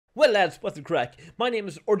Well lads, what's the crack? My name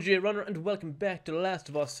is RJ Runner and welcome back to The Last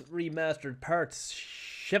of Us Remastered Part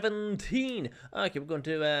 17. Okay, we're going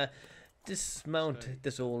to dismount Say,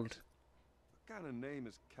 this old... what kind of name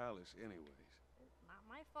is Callus, anyways? Not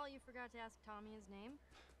my fault you forgot to ask Tommy his name.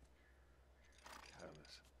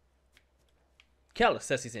 Callus. Callus,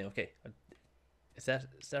 that's his name, okay. Is that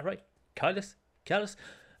right? Callus? Callus?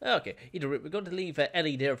 Okay, either way, we're going to leave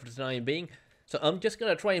Ellie there for the time being. So I'm just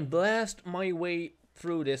going to try and blast my way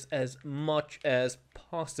through this as much as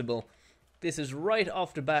possible. This is right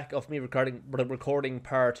off the back of me recording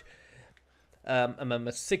part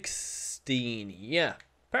 16. Yeah,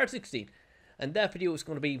 part 16. And that video is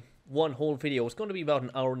going to be one whole video. It's going to be about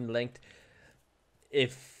an hour in length.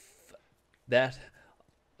 If that...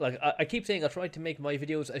 Like, I keep saying I'll try to make my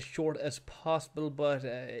videos as short as possible, but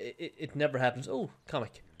it never happens. Oh,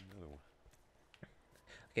 comic. Another one.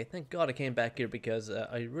 Okay, thank God I came back here because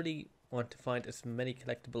I really want to find as many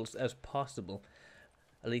collectibles as possible.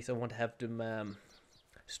 At least I want to have them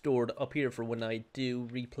stored up here for when I do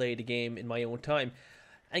replay the game in my own time.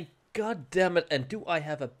 And God damn it, and do I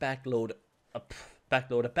have a backlog of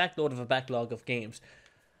a backlog of games.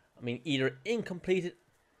 I mean, either incompleted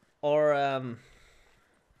or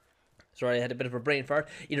sorry, I had a bit of a brain fart.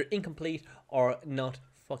 Either incomplete or not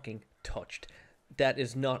fucking touched. That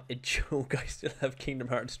is not a joke. I still have Kingdom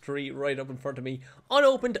Hearts 3 right up in front of me,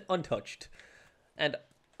 unopened, untouched. And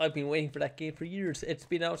I've been waiting for that game for years. It's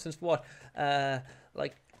been out since what?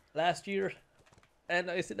 Like last year.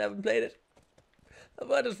 And I still haven't played it.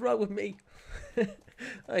 What is wrong with me?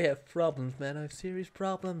 I have problems, man. I have serious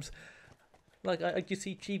problems. Like, I just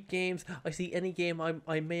see cheap games, I see any game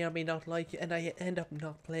I may or may not like, and I end up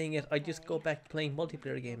not playing it. I just go back to playing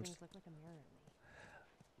multiplayer games. Look like a mirror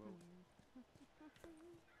to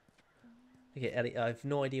me. Okay, Ellie, I have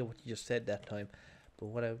no idea what you just said that time, but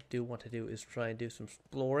what I do want to do is try and do some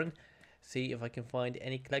exploring, see if I can find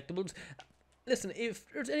any collectibles. Listen, if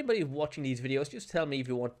there's anybody watching these videos, just tell me if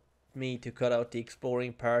you want me to cut out the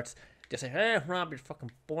exploring parts. Just say, hey, Rob, you're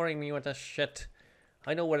fucking boring me with that shit.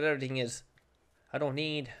 I know what everything is. I don't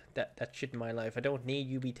need that shit in my life. I don't need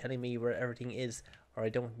you to be telling me where everything is. Or I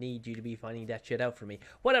don't need you to be finding that shit out for me.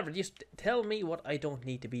 Whatever, just tell me what I don't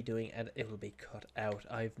need to be doing and it will be cut out.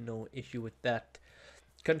 I have no issue with that.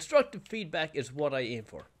 Constructive feedback is what I aim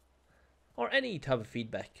for. Or any type of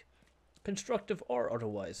feedback. Constructive or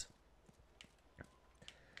otherwise.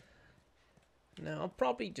 Now, I'm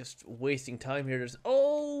probably just wasting time here.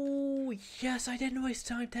 Oh, yes, I didn't waste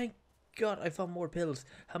time. Thank God, I found more pills.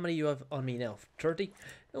 How many you have on me now? 30?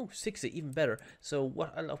 No, 60, even better. So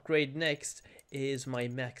what I'll upgrade next is my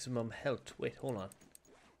maximum health. Wait, hold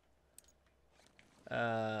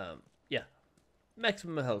on. Yeah.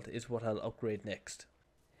 Maximum health is what I'll upgrade next.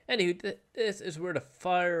 Anywho, this is where the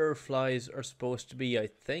fireflies are supposed to be, I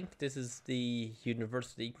think. This is the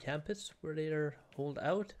university campus where they are holed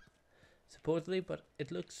out, supposedly, but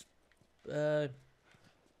it looks...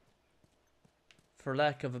 for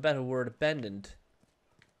lack of a better word, abandoned.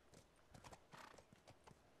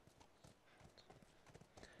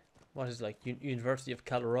 What is it, like University of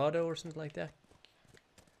Colorado or something like that?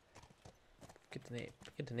 Get the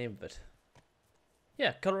name of it.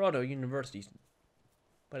 Yeah, Colorado University.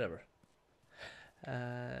 Whatever.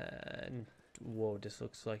 And whoa, this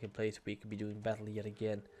looks like a place we could be doing battle yet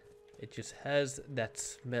again. It just has that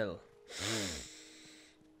smell.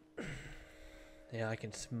 Yeah, I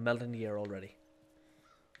can smell it in the air already.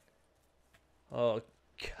 Oh,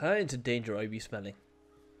 kinds of danger I be smelling.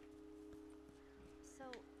 So,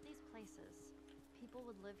 these places, people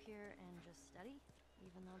would live here and just study,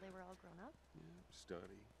 even though they were all grown up? Yeah,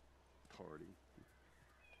 study, party,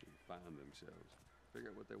 and find themselves.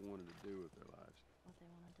 Figure out what they wanted to do with their lives. What they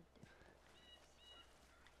wanted to do.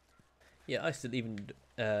 Yeah, I still even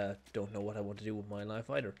don't know what I want to do with my life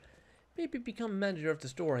either. Maybe become manager of the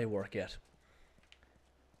store I work at.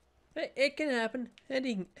 It can happen.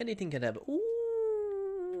 Anything can happen.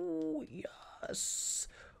 Ooh, yes.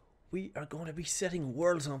 We are going to be setting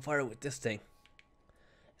worlds on fire with this thing.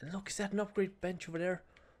 And look, is that an upgrade bench over there?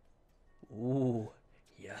 Ooh,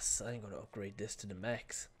 yes. I'm going to upgrade this to the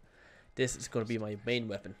max. This is going to be my main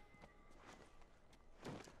weapon.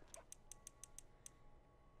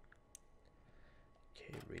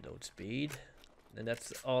 Okay, reload speed. And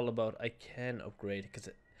that's all about I can upgrade because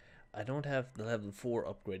I don't have the level 4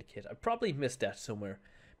 upgrade kit. I probably missed that somewhere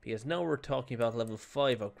because now we're talking about level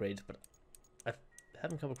 5 upgrades, but I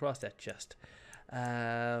haven't come across that chest.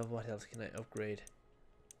 What else can I upgrade?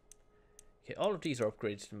 Okay, all of these are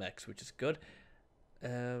upgrades to max, which is good.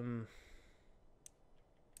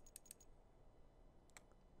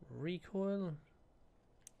 Recoil.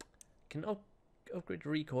 Can upgrade the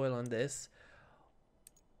recoil on this,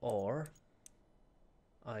 or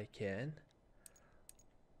I can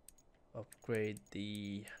upgrade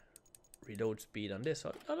the reload speed on this.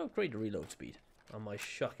 I'll upgrade the reload speed on my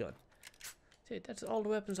shotgun. See, that's all the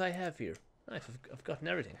weapons I have here. I've gotten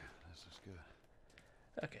everything. This is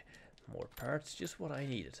good. Okay, more parts, just what I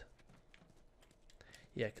needed.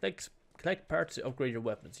 Yeah, collect parts to upgrade your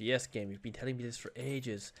weapons. Yes, game, you've been telling me this for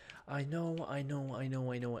ages. I know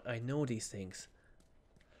these things.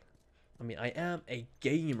 I mean, I am a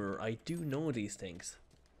gamer. I do know these things.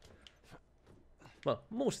 Well,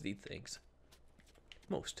 most of these things.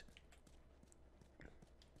 Most.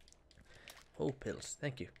 Oh, pills.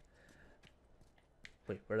 Thank you.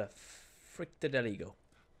 Wait, where the frick did Ellie go?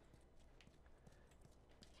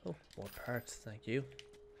 Oh, more parts. Thank you.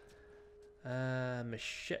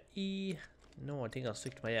 Machete. No, I think I'll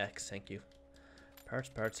stick to my axe. Thank you.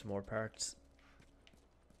 Parts, more parts.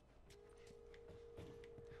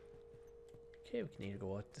 Okay, we can either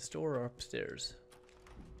go out the store or upstairs.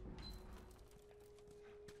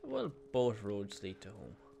 Well, both roads lead to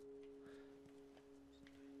home.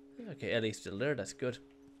 Okay, Ellie's still there. That's good.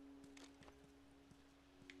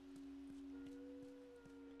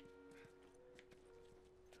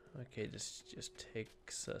 Okay, this just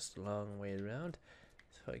takes us a long way around.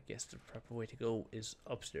 So I guess the proper way to go is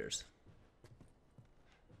upstairs.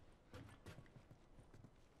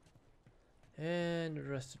 And the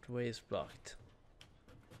rest of the way is blocked.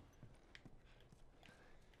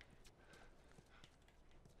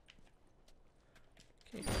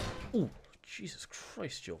 Okay. Oh, Jesus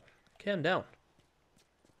Christ, Joe. Calm down.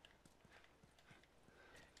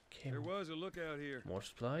 Okay, There was a lookout here. more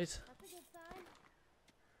supplies. That's a good sign.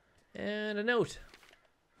 And a note.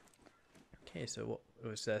 Okay, so what it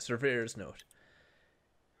was a surveyor's note.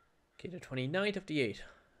 Okay, the 29th of the 8th.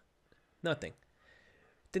 Nothing.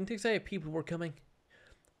 Didn't think say people were coming.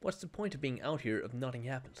 What's the point of being out here if nothing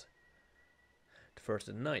happens? The 1st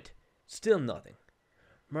of the 9th. Still nothing.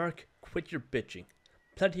 Mark, quit your bitching.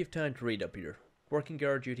 Plenty of time to read up here. Working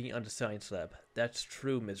guard duty on the science lab. That's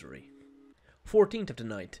true misery. 14th of the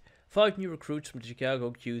 9th. 5 new recruits from the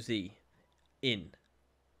Chicago QZ. In.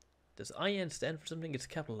 Does IN stand for something? It's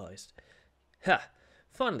capitalized. Ha!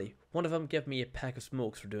 Finally, one of them gave me a pack of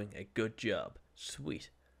smokes for doing a good job.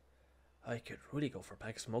 Sweet. I could really go for a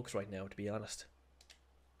pack of smokes right now, to be honest.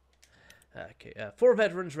 Okay, 4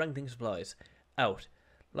 veterans wrangling supplies. Out.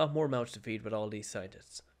 A lot more mouths to feed with all these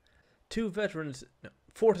scientists. 2 veterans... No,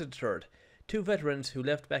 4th to the 3rd. 2 veterans who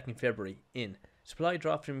left back in February. In. Supply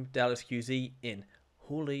dropped from Dallas QZ. In.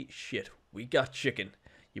 Holy shit. We got chicken.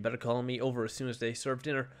 You better call me over as soon as they serve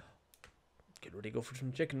dinner. Could really go for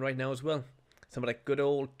some chicken right now as well. Some of that good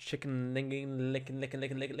old chicken chicken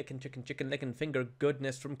licking finger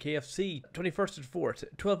goodness from KFC. 21st to the 4th,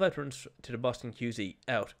 12 veterans to the Boston QZ.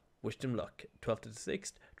 Out. Wish them luck. 12th to the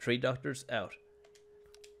 6th, 3 doctors. Out.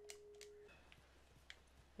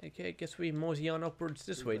 Okay, guess we mosey on upwards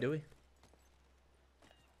this way, do we?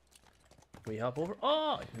 We hop over.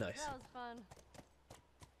 Oh, nice. That was fun.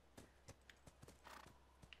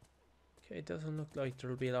 Okay, it doesn't look like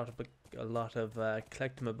there'll be a lot of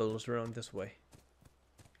collectibles around this way.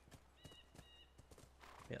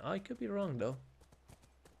 Yeah, I could be wrong though.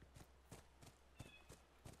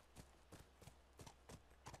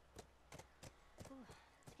 Ooh,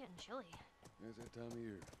 it's getting chilly. It's that time of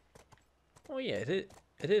year. Oh yeah, it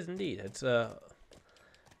is indeed. It's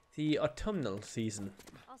the autumnal season.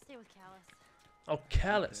 I'll stay with Callus. Oh,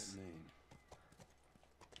 Callus. That name.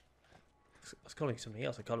 I was calling something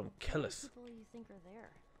else. I called him How many Killis. people you think are there?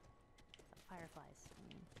 Fireflies. I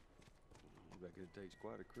mean, I reckon it takes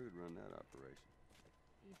quite a crew to run that operation.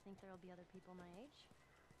 you think there'll be other people my age?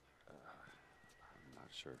 I'm not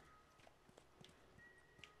sure.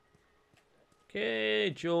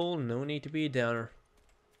 Okay, Joel, no need to be a downer.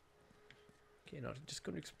 Okay, now just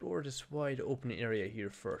going to explore this wide open area here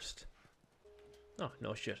first. Oh,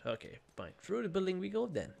 no shit. Okay, fine. Through the building we go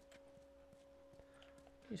then.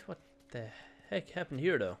 Jeez, what the heck happened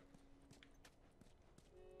here though?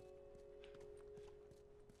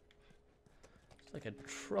 It's like a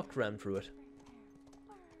truck ran through it.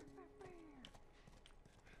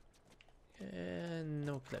 And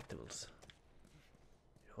no collectibles.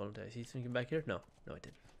 Hold on, I see something back here? No, no I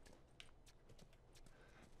didn't.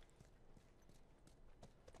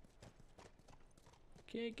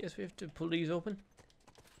 Okay, guess we have to pull these open.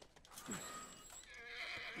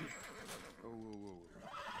 Oh, whoa, whoa, whoa.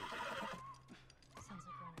 Sounds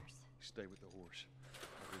like runners. Stay with the horse.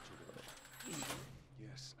 I'll get you there.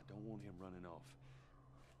 Yes, I don't want him running off.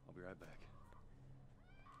 I'll be right back.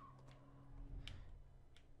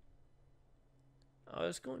 I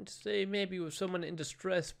was going to say maybe with someone in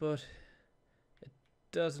distress, but it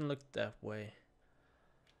doesn't look that way.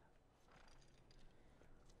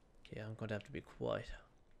 Okay, I'm going to have to be quiet.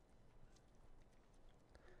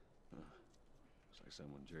 Looks like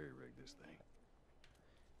someone jerry-rigged this thing.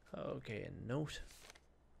 Okay, a note.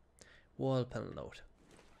 Wall panel note.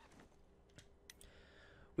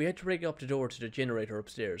 We had to rig up the door to the generator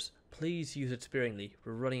upstairs. Please use it sparingly.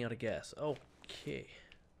 We're running out of gas. Okay.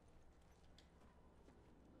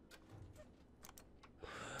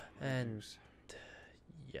 And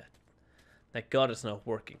yeah, thank God it's not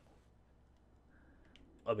working.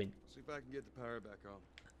 I mean, See if I can get the power back on.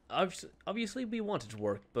 obviously we want it to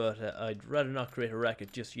work, but I'd rather not create a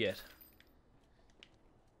racket just yet.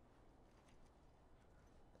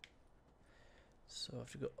 So I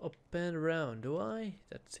have to go up and around, do I?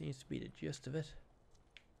 That seems to be the gist of it.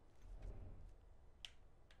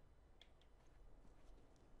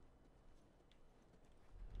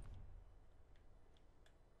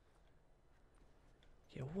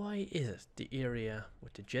 Okay, why is it the area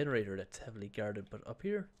with the generator that's heavily guarded, but up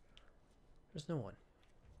here, there's no one?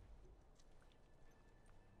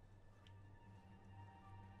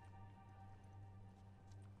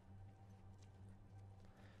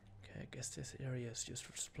 Okay, I guess this area is just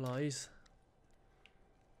for supplies.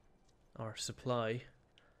 Or supply.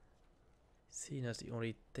 Seeing as the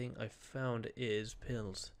only thing I found is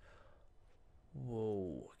pills.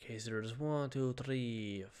 Whoa. Okay, so there's 1, 2,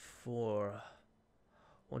 3, 4.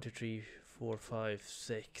 1, 2, 3, 4, 5,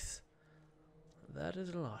 6. That is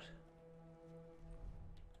a lot.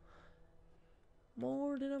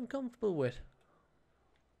 More than I'm comfortable with.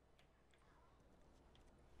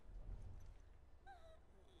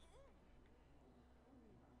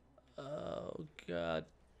 Oh, god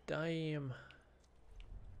damn.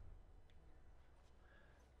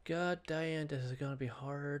 God damn, this is gonna be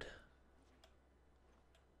hard.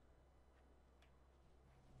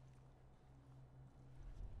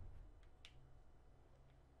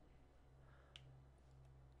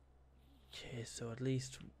 Okay, so at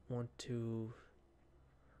least 1, 2,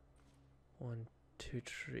 1, 2,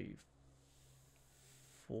 3,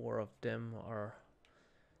 4 of them are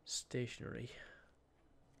stationary.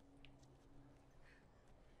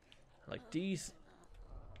 Like these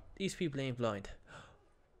people ain't blind.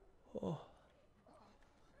 Oh.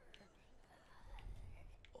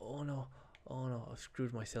 Oh no. Oh no, I've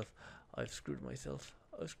screwed myself. I've screwed myself.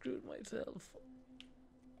 I've screwed myself.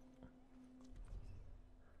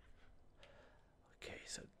 Okay,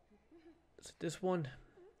 so this one,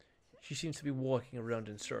 she seems to be walking around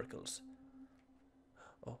in circles.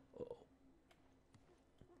 Oh.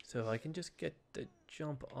 So if I can just get the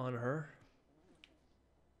jump on her.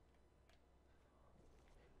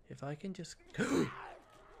 If I can just...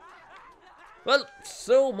 Well,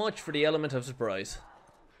 so much for the element of surprise.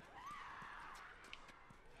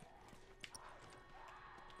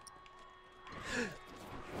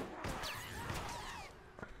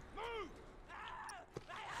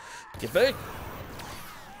 Get back!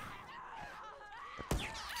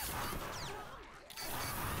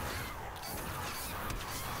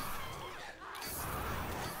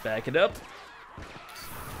 Back it up.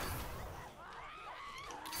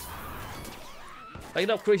 Back it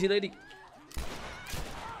up, crazy lady.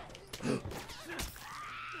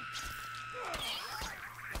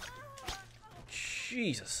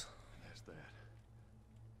 Jesus. That's that.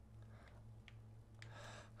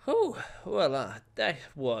 Oh, well, that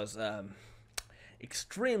was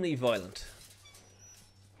extremely violent.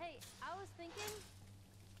 Hey, I was thinking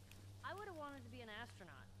I would have wanted to be an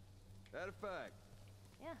astronaut. That a fact.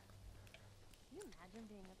 Yeah. Can you imagine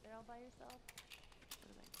being up there all by yourself? Would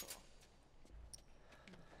have been cool.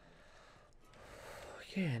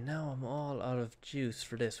 Okay, now I'm all out of juice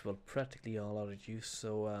for this. Well, practically all out of juice,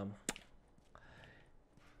 so,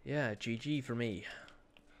 yeah, GG for me.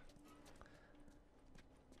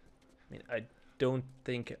 I mean, I don't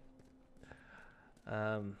think,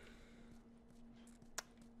 I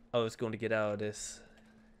was going to get out of this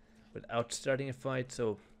without starting a fight,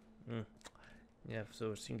 so, yeah,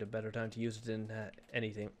 so it seemed a better time to use it than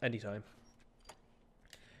anytime.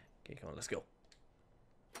 Okay, come on, let's go.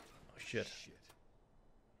 Oh, shit.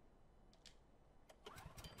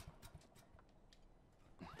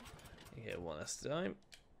 Okay, one last time.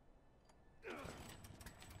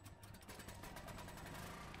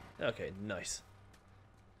 Okay, nice.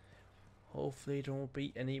 Hopefully there won't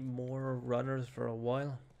be any more runners for a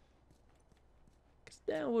while, 'cause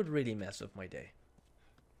that would really mess up my day.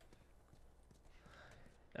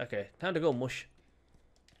 Okay, time to go, mush.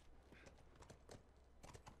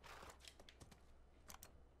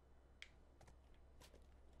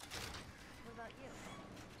 What about you?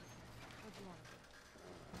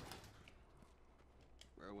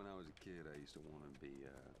 a kid, I used to want to be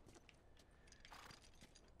a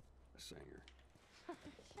singer.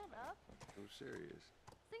 Shut up. I'm serious.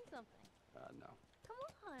 Sing something. No, Come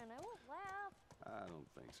on, I won't laugh. I don't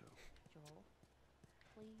think so. Joel,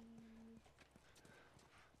 please.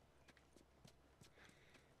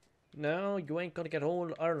 No, you ain't gonna get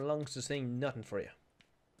whole our lungs to sing nothing for you.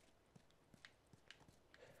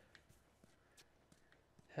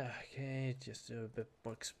 Okay, just do a bit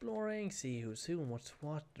more exploring, see who's who and what's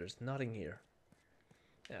what. There's nothing here.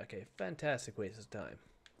 Okay, fantastic waste of time.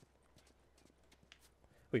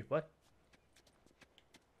 Wait, what?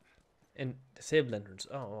 And disable entrance.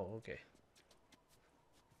 Oh, okay.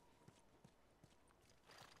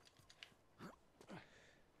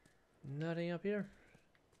 Nothing up here?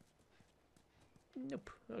 Nope.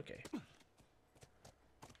 Okay.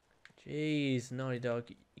 Jeez, Naughty Dog,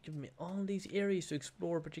 you're giving me all these areas to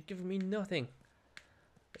explore, but you're giving me nothing.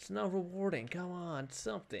 It's not rewarding. Come on,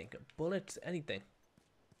 something. Bullets, anything.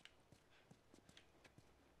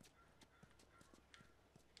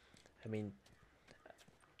 I mean,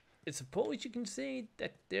 I suppose you can say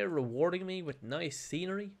that they're rewarding me with nice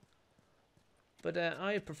scenery, but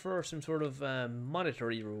I prefer some sort of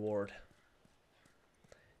monetary reward.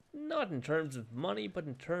 Not in terms of money, but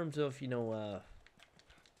in terms of, you know,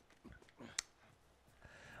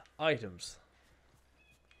 items.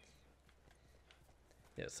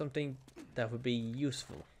 Yeah, something that would be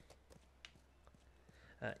useful.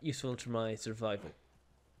 Useful to my survival.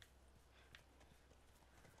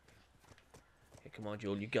 Okay, come on,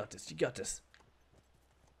 Joel, you got this, you got this.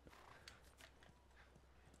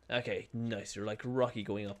 Okay, nice, you're like Rocky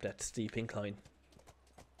going up that steep incline.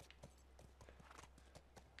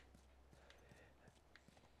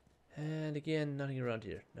 And again, nothing around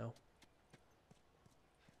here, no.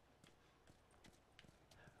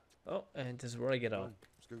 Oh, and this is where I get on.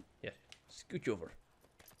 Scoot. Yeah, scooch over.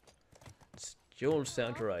 It's Joel's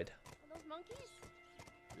sound to ride. Are those monkeys?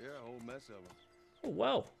 Yeah, a whole mess of them. Oh,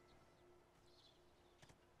 wow.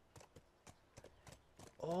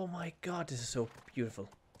 Oh my god, this is so beautiful.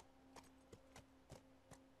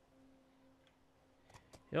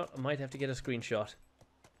 You know, I might have to get a screenshot.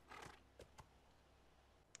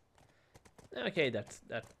 Okay, that's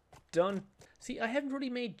done. See, I haven't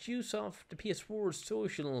really made use of the PS4's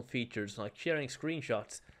social features, like sharing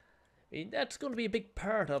screenshots. I mean, that's going to be a big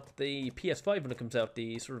part of the PS5 when it comes out,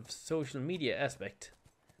 the sort of social media aspect.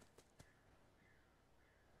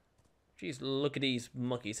 Jeez, look at these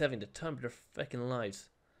monkeys having the time of their fucking lives.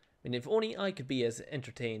 I mean, if only I could be as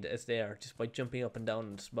entertained as they are, just by jumping up and down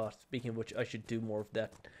on the spot. Speaking of which, I should do more of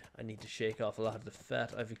that. I need to shake off a lot of the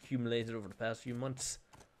fat I've accumulated over the past few months.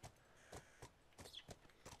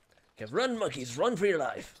 Okay, run, monkeys, run for your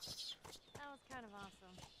life. That was kind of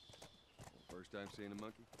awesome. First time seeing a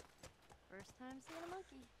monkey? First time seeing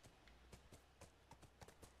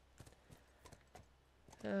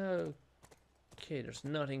a monkey. Okay, there's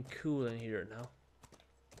nothing cool in here now.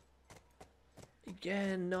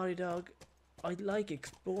 Again, Naughty Dog, I like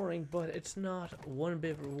exploring, but it's not one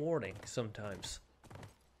bit rewarding sometimes.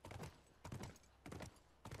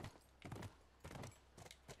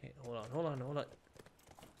 Hey, hold on.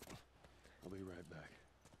 I'll be right back.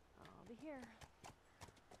 I'll be here.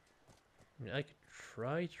 I mean, I could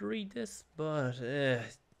try to read this, but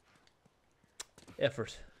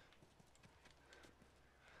effort.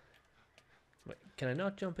 Wait, can I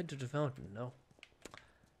not jump into the fountain? No.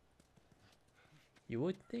 You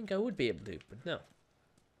would think I would be able to, but no.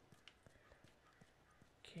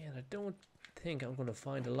 Okay, and I don't think I'm going to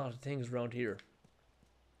find a lot of things around here.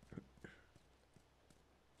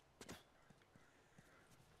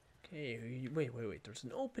 Okay, wait. There's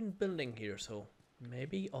an open building here, so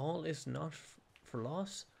maybe all is not for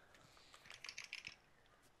loss.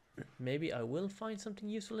 Maybe I will find something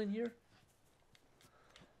useful in here.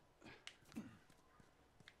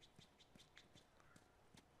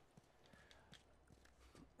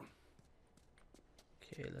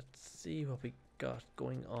 Okay, let's see what we got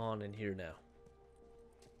going on in here now.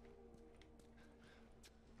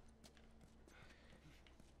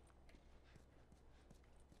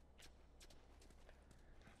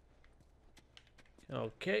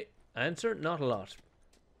 Okay, answer, not a lot.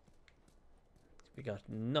 We got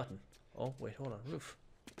nothing. Oh, wait, hold on, roof.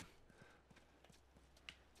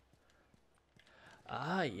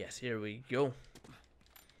 Ah, yes, here we go.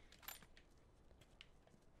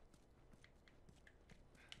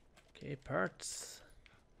 Okay, parts.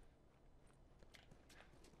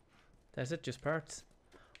 That's it, just parts.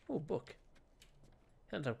 Oh, book.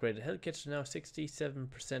 Health upgraded. Health kits are now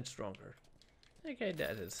 67% stronger. Okay,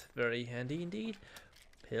 that is very handy indeed.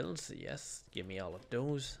 Pills, yes, give me all of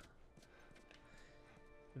those.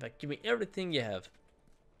 In fact, give me everything you have.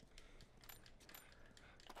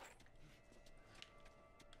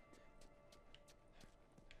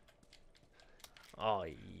 Oh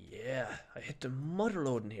yeah, I hit the mother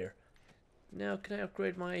load in here. Now can I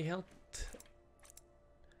upgrade my health?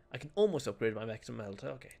 I can almost upgrade my maximum health.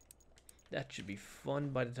 Okay, that should be fun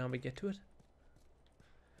by the time we get to it.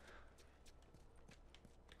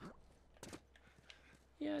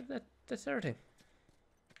 Yeah, that's everything.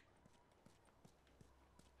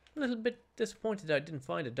 A little bit disappointed I didn't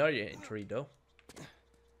find a diary entry though.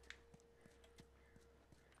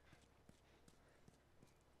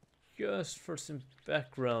 Just for some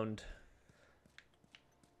background.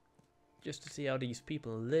 Just to see how these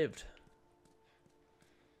people lived.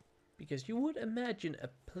 Because you would imagine a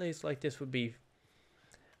place like this would be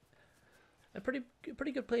a pretty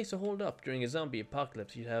good place to hold up during a zombie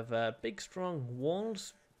apocalypse. You'd have big strong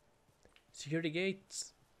walls, security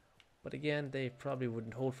gates, but again they probably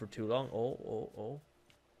wouldn't hold for too long. Oh,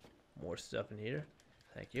 more stuff in here.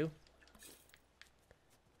 Thank you.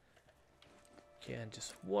 Okay, and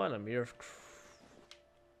just while I'm here,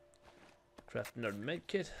 craft another med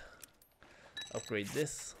kit, upgrade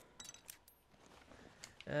this,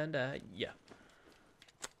 and yeah,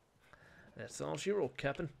 that's all she wrote,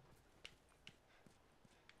 Captain.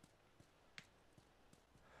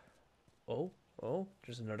 Oh,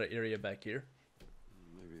 there's another area back here.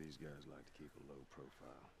 Maybe these guys like to keep a low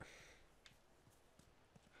profile.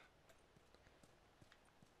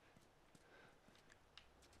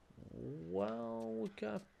 Wow, we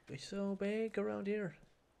got so big around here.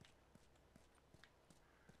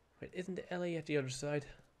 Wait, isn't Ellie at the other side?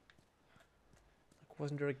 Like,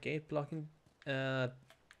 wasn't there a gate blocking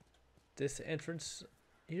this entrance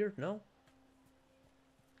here? No?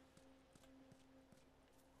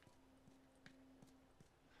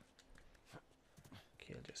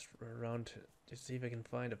 Okay, I'll just run around to see if I can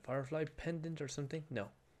find a firefly pendant or something. No.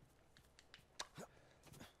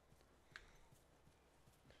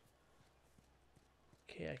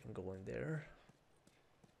 Okay, I can go in there.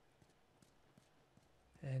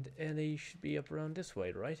 And Ellie should be up around this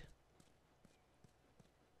way, right?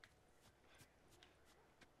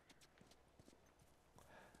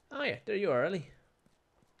 Oh yeah, there you are, Ellie.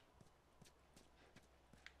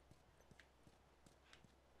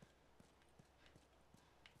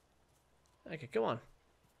 Okay, come on.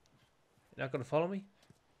 You're not gonna follow me?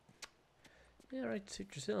 Yeah, right,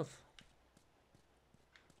 suit yourself.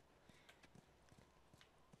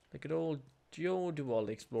 Look at old Joe do all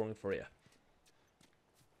the exploring for you.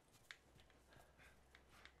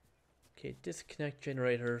 Okay, disconnect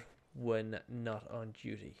generator when not on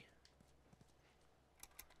duty.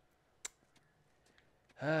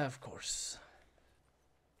 Ah, of course.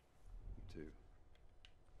 Too.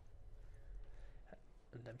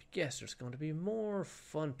 And let me guess, there's going to be more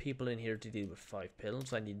fun people in here to deal with 5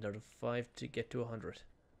 pills. I need another 5 to get to 100.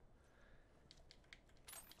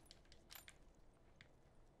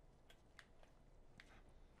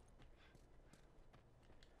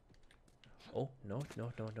 Oh, no.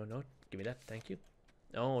 Give me that, thank you.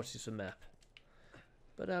 Oh, it's just a map.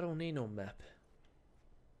 But I don't need no map.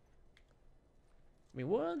 I mean,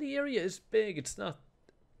 while the area is big, it's not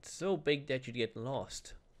so big that you'd get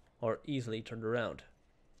lost or easily turned around.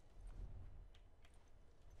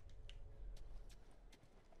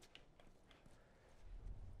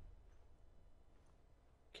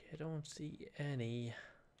 Okay, I don't see any.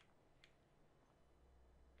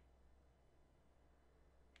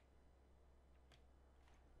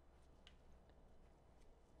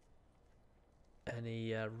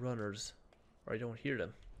 Runners, or I don't hear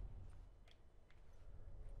them.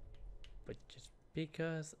 But just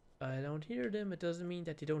because I don't hear them, it doesn't mean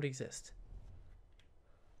that they don't exist.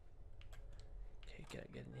 Okay, can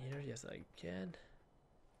I get in here? Yes, I can.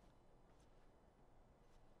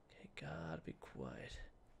 Okay, gotta be quiet.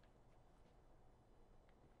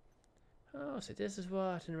 Oh, so this is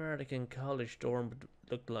what an American college dorm would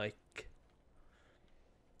look like.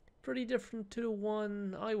 Pretty different to the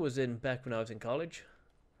one I was in back when I was in college.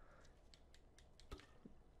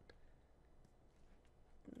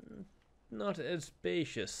 Not as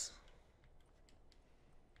spacious.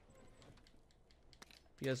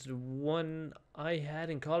 Because the one I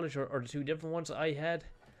had in college, or the 2 different ones I had,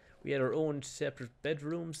 we had our own separate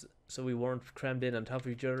bedrooms, so we weren't crammed in on top of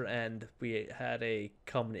each other, and we had a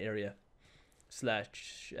common area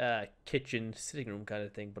slash kitchen sitting room kind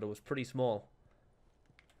of thing, but it was pretty small.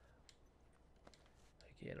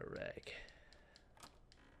 Again, a rag.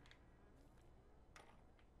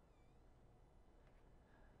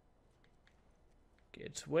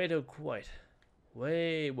 It's way too quiet.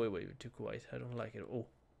 Way too quiet. I don't like it. Oh.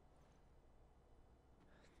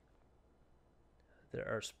 There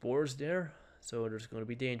are spores there, so there's going to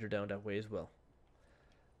be danger down that way as well.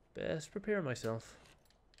 Best prepare myself.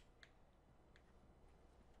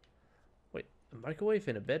 Wait, a microwave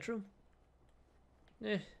in a bedroom?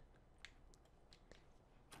 Eh.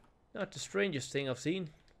 Not the strangest thing I've seen.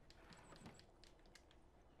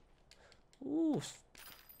 Ooh.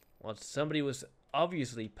 Well, somebody was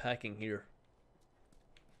obviously packing here.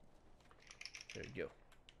 There you go.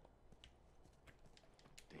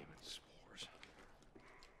 Damn it, spores.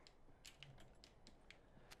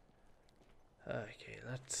 Okay,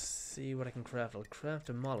 let's see what I can craft. I'll craft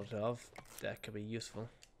a Molotov. That could be useful.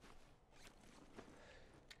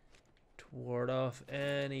 To ward off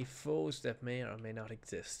any foes that may or may not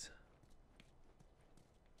exist.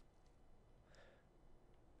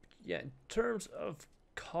 Yeah, in terms of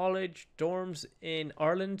college dorms in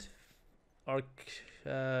Ireland, or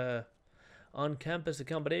on-campus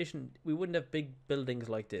accommodation, we wouldn't have big buildings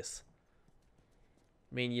like this.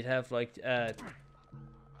 I mean, you'd have like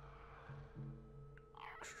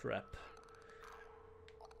crap.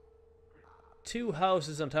 2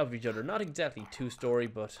 houses on top of each other. Not exactly 2-story,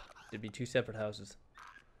 but there'd be 2 separate houses.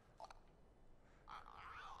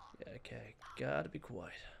 Yeah, okay, gotta be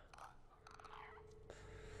quiet.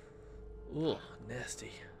 Ooh,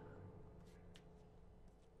 nasty.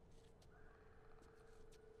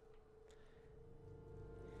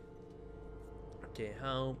 Okay,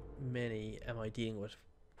 how many am I dealing with?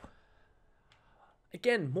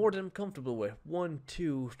 Again, more than I'm comfortable with. 1,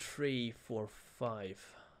 2, 3, 4,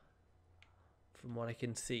 5. From what I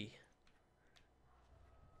can see.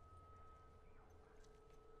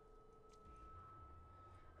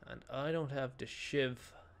 And I don't have the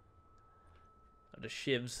shivs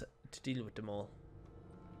to deal with them all.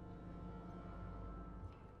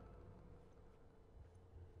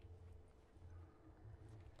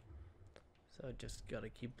 So I just gotta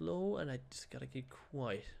keep low and I just gotta keep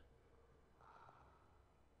quiet.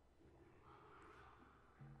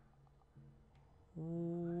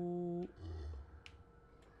 Ooh.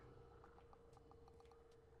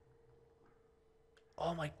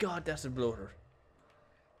 Oh my god, that's a bloater.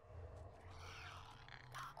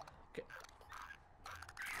 Okay.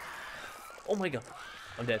 Oh my god.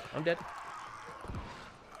 I'm dead. I'm dead.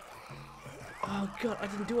 Oh god, I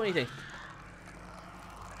didn't do anything.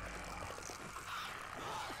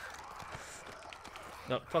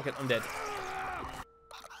 No, fuck it, I'm dead.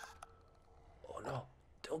 Oh no,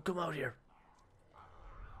 don't come out here.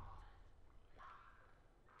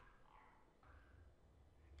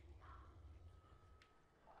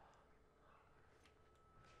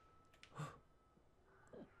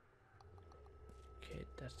 Okay,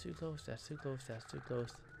 that's too close, that's too close, that's too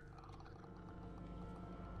close.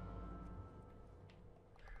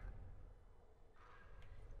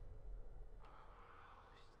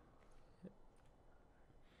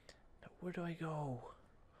 Now, where do I go?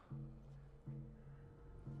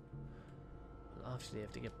 Well, obviously I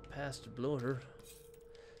have to get past the bloater.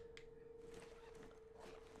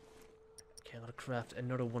 Okay, I'm gonna craft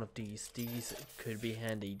another one of these. These could be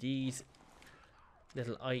handy. These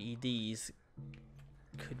little IEDs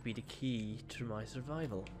could be the key to my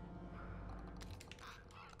survival.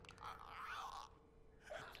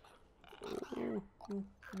 Oh, no,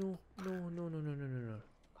 no, no, no, no, no, no, no, no.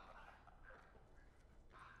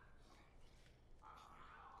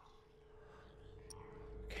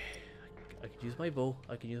 Okay, I could use my bow.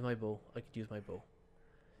 I could use my bow. I could use my bow.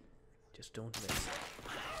 Just don't miss.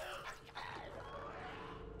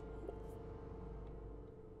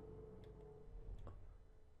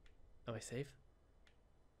 Am I safe?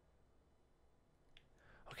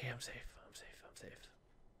 Okay, I'm safe. I'm safe. I'm safe.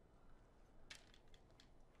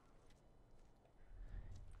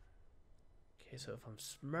 Okay, so if I'm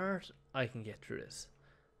smart, I can get through this.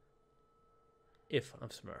 If I'm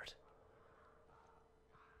smart.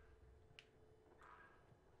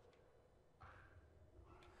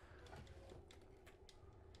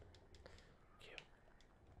 Okay.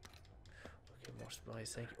 Okay, more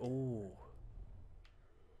supplies. Thank you. Oh.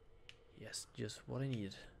 Yes, just what I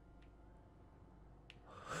need.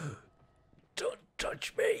 Don't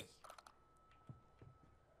touch me!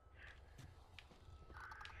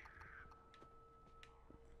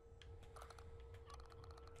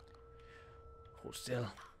 Hold still.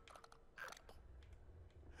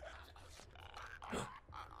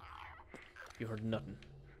 You heard nothing.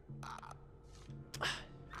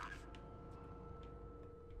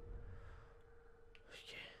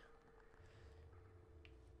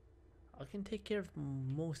 I can take care of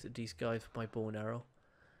most of these guys with my bow and arrow.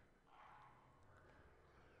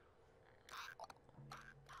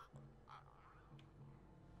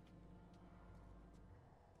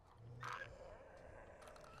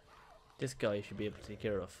 This guy should be able to take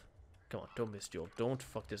care of. Come on, don't miss Joe. Don't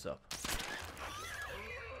fuck this up.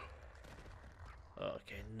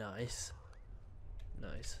 Okay, nice.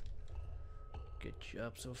 Nice. Good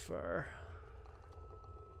job so far.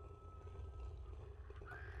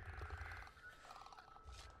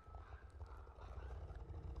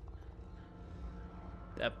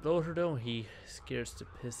 That bloater though, he scares the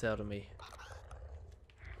piss out of me.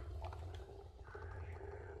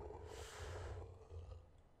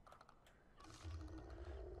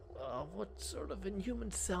 Oh, what sort of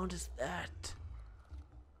inhuman sound is that?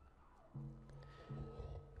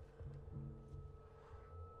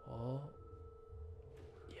 Oh.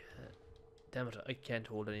 Yeah. Damn it, I can't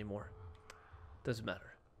hold anymore. Doesn't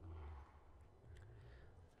matter.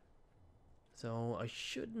 So I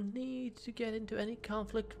shouldn't need to get into any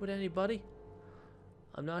conflict with anybody.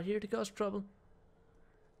 I'm not here to cause trouble.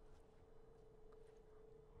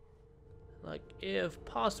 Like, if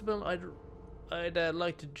possible, I'd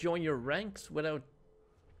like to join your ranks without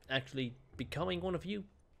actually becoming one of you.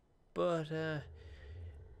 But you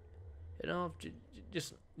know,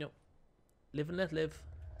 just you know, live and let live.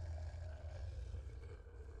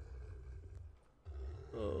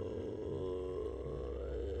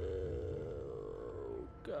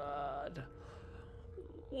 God.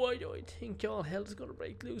 Why do I think all hell is gonna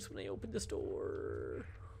break loose when I open this door?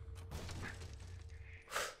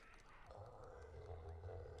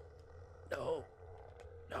 No.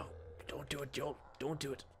 No. Don't do it, Joel. Don't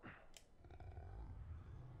do it.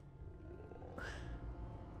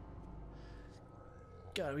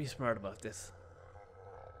 Gotta be smart about this.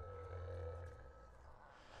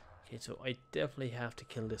 Okay, so I definitely have to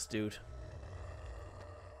kill this dude.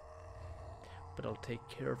 But I'll take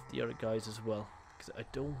care of the other guys as well, because I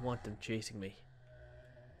don't want them chasing me.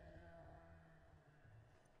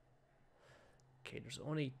 Okay, there's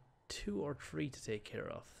only 2 or 3 to take care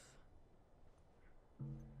of.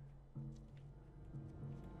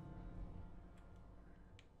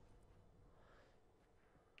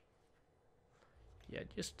 Yeah,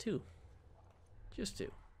 just 2. Just 2.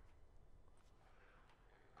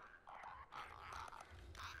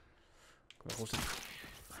 Come on, horse.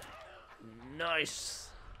 Nice.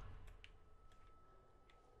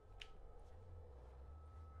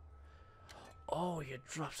 Oh, you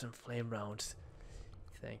dropped some flame rounds.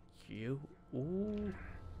 Thank you. Ooh.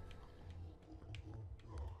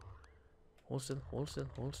 Hold still, hold still,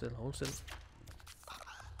 hold still, hold still.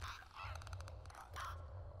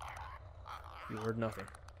 You heard nothing.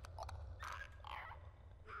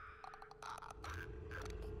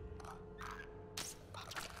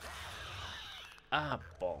 Ah,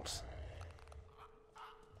 balls.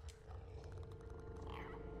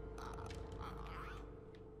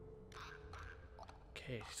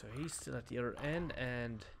 Okay, so he's still at the other end,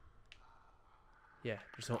 and yeah,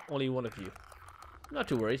 there's only one of you. Not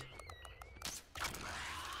too worried.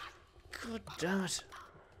 God damn it.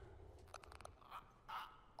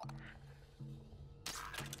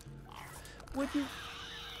 Would you?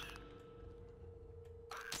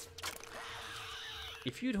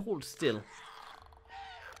 If you'd hold still.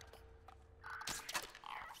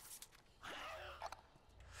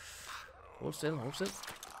 Hold still, hold still.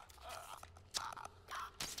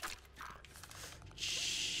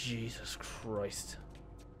 Jesus Christ.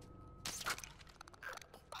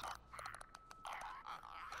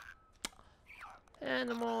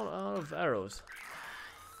 And I'm all out of arrows.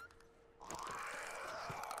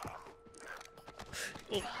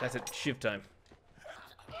 Oh, that's it. Shift time.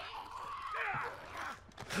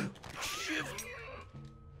 Shift.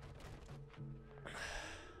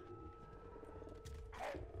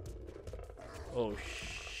 Oh,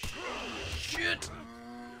 shit.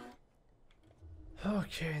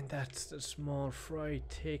 Okay, and that's the small fry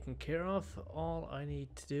taken care of. All I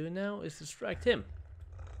need to do now is distract him.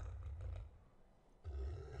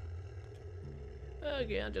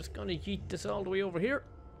 Okay, I'm just gonna yeet this all the way over here.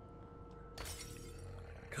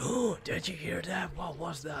 Oh, did you hear that? What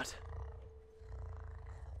was that?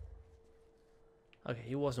 Okay,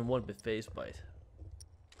 he wasn't one bit phased by it.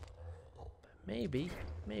 But maybe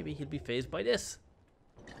he'll be phased by this.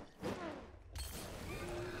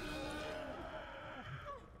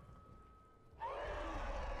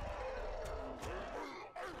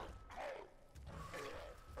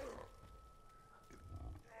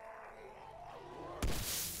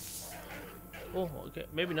 Oh, okay,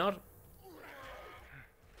 maybe not.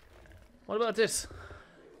 What about this?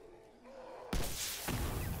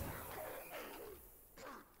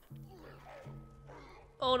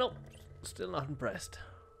 Oh no, still not impressed.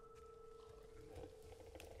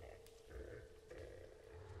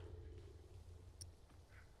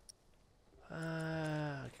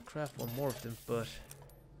 craft one more of them, but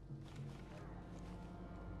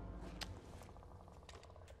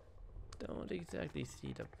don't exactly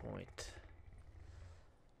see the point.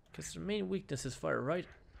 Because their main weakness is fire, right?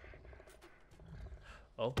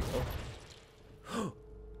 Oh, oh.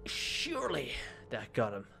 Surely that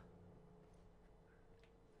got him.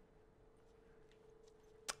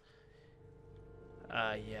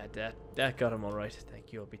 Yeah, that got him alright.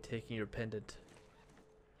 Thank you, I'll be taking your pendant.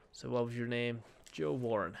 So what was your name? Joe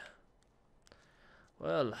Warren.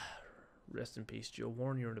 Well, rest in peace, Joe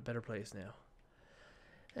Warren, you're in a better place now.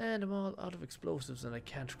 And I'm all out of explosives and I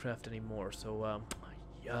can't craft anymore, so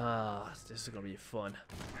yeah, this is gonna be fun.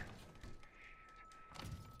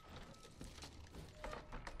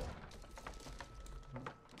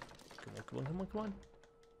 Come on, come on, come on, come on.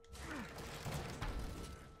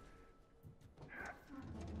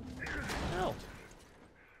 No.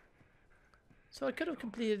 So I could have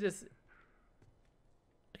completed this.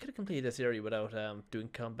 I could have completed this area without doing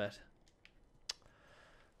combat.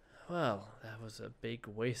 Well, that was a big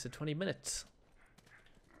waste of 20 minutes.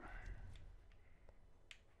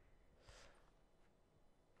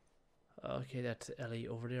 Okay, that's Ellie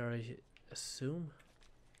over there, I assume.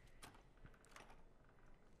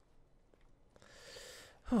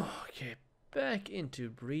 Okay, back into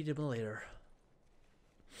breathable air.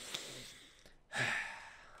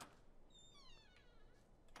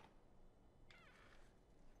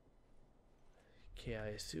 Okay, I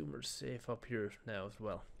assume we're safe up here now as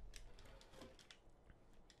well.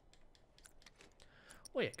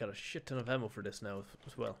 Oh yeah, got a shit ton of ammo for this now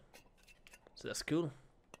as well. So that's cool.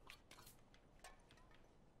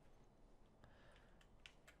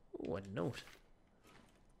 Oh, a note.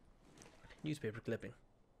 Newspaper clipping.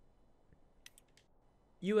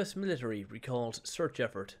 U.S. military recalls search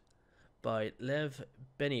effort by Lev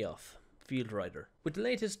Benioff, field writer. With the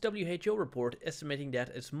latest WHO report estimating that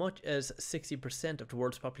as much as 60% of the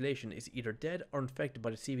world's population is either dead or infected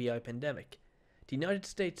by the CBI pandemic, the United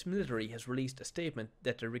States military has released a statement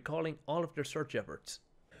that they're recalling all of their search efforts.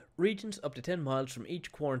 Regions up to 10 miles from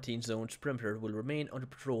each quarantine zone's perimeter will remain under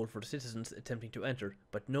patrol for the citizens attempting to enter,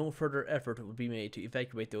 but no further effort will be made to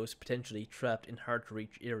evacuate those potentially trapped in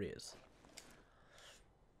hard-to-reach areas.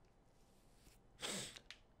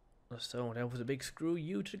 So that was a big screw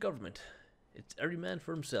you to the government. It's every man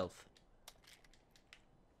for himself.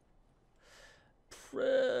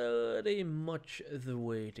 Pretty much the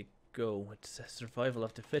way to go. It's a survival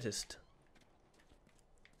of the fittest.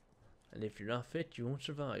 And if you're not fit, you won't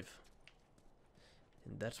survive.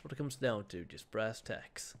 And that's what it comes down to, just brass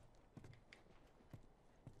tacks.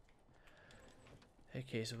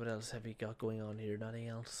 Okay, so what else have we got going on here? Nothing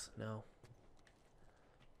else? No.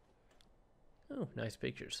 Oh, nice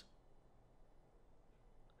pictures.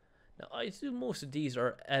 Now, I assume most of these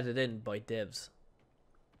are added in by devs.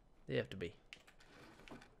 They have to be.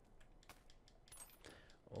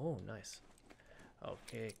 Oh, nice.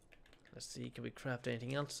 Okay, let's see, can we craft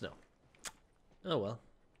anything else? No. Oh well.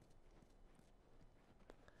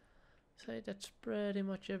 So that's pretty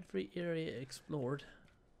much every area explored.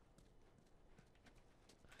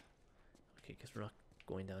 Okay, because we're not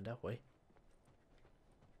going down that way.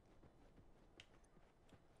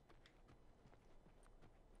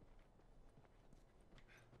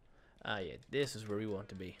 Ah yeah, this is where we want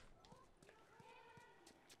to be.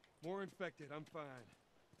 More infected, I'm fine.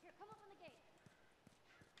 Here, come open the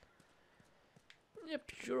gate.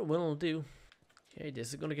 Yep, sure will do. Okay, this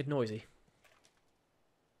is gonna get noisy.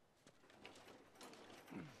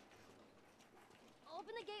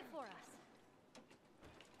 Open the gate for us.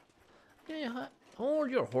 Yeah, hold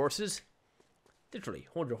your horses. Literally,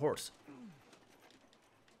 hold your horse.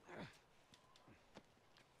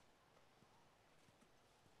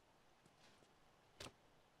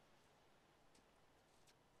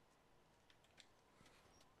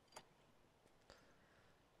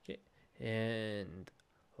 Okay, and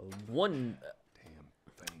one Damn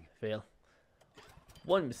thing. fail.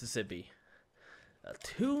 One Mississippi.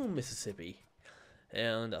 Two Mississippi.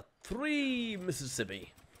 And three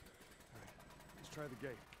Mississippi. Let's try the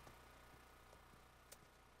gate.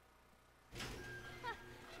 Ha!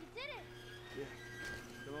 You did it! Yeah.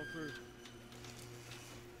 Come on through.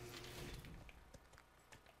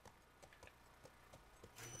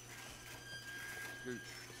 Scooch.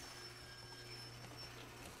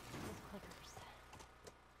 Those clickers.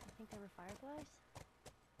 You think they were fireflies?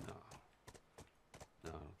 No. No,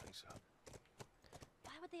 I don't think so.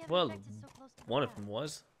 Why would they have Well, infected so close to the one of lab? them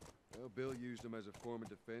was. Well, Bill used them as a form of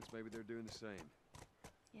defense. Maybe they're doing the same.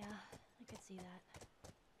 Yeah, I could see that.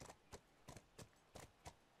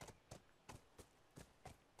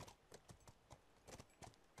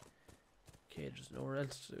 Okay, there's nowhere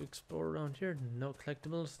else to explore around here. No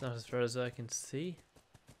collectibles, not as far as I can see.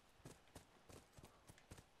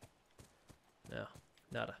 No,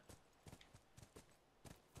 nada.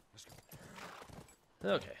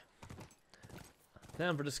 Okay.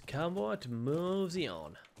 Time for this cowboy to mosey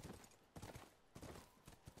on.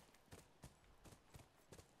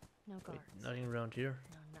 No Wait, guards. nothing around here.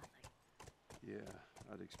 No nothing. Yeah,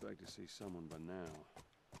 I'd expect to see someone by now.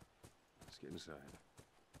 Let's get inside.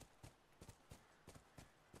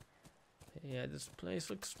 Yeah, this place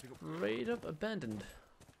looks straight up abandoned.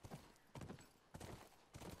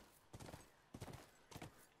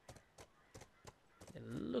 It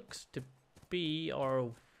looks to be,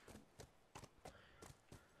 or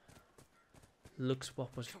looks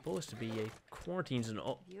what was supposed to be a quarantine zone.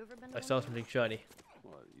 Oh, Have you ever been to I one saw of something these? shiny.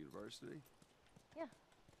 What, university? Yeah.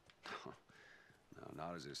 No,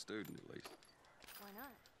 not as a student, at least. Why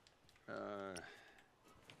not?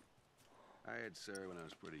 I had Sarah when I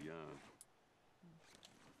was pretty young.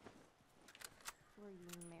 Were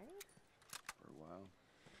you married? For a while.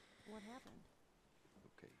 What happened?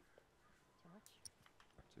 Okay, Too much?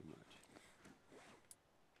 too much.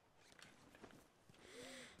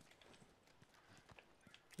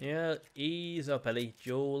 Yeah, ease up, Ellie.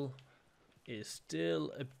 Joel is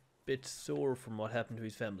still a bit sore from what happened to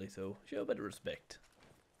his family, so show a bit of respect.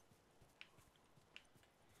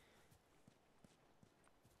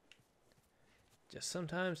 Just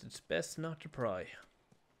sometimes it's best not to pry.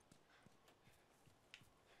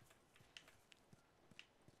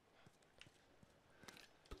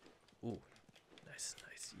 Ooh, nice,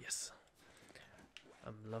 nice, yes.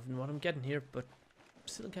 I'm loving what I'm getting here, but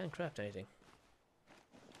still can't craft anything.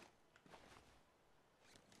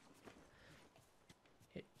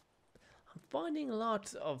 I'm finding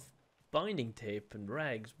lots of binding tape and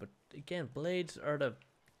rags, but again, blades are the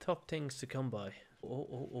tough things to come by.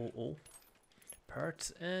 Oh.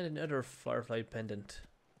 Parts and another firefly pendant.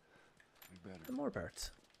 We better. And more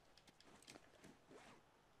parts.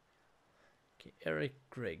 Okay, Eric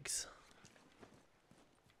Griggs.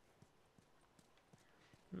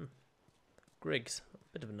 Griggs, a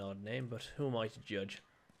bit of an odd name, but who am I to judge?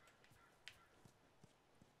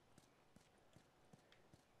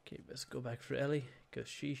 Okay, let's go back for Ellie, because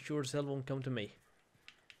she sure as hell won't come to me.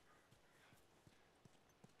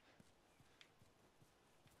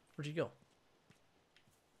 Where'd you go?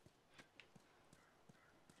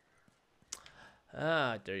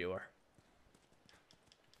 Ah, there you are.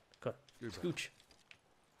 Good. Scooch.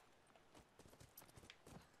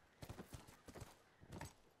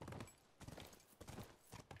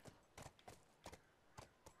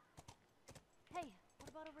 Hey, what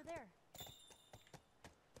about over there?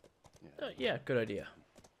 Yeah, good idea.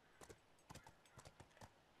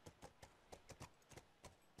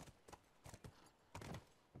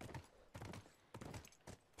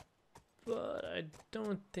 But I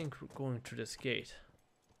don't think we're going through this gate.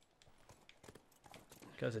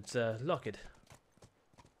 Because it's locked.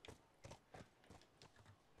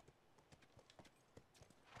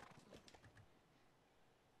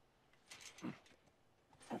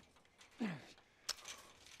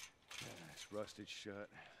 It's rusted shut.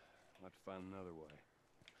 I'll have to find another way.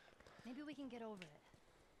 Maybe we can get over it.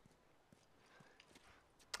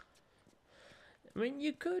 I mean,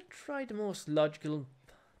 you could try the most logical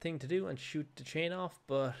thing to do and shoot the chain off,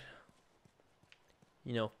 but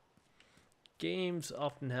you know, games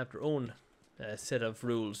often have their own set of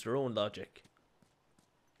rules, their own logic.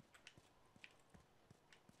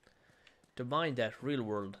 To mind that real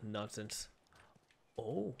world nonsense.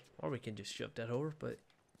 Oh, or we can just shove that over, but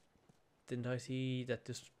didn't I see that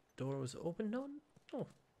this door was open? No,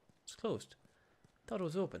 it's closed. Thought it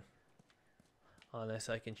was open. Unless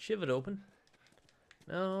I can shiv it open.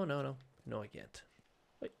 No, I can't.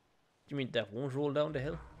 Wait, you mean that won't roll down the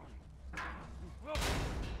hill?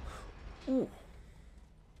 Ooh.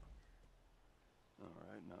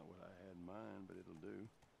 Alright, not what I had in mind, but it'll do.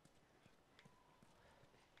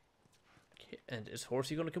 Okay, and is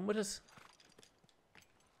Horsey gonna come with us?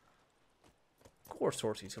 Of course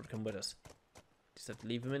Horsey's gonna come with us. Just have to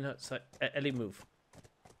leave him in outside. Ellie, move.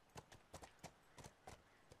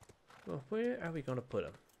 Well, where are we gonna put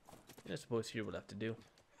him? I suppose here we'll have to do.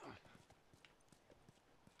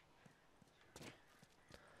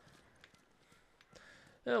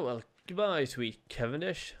 Oh well, goodbye, sweet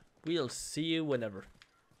Cavendish. We'll see you whenever.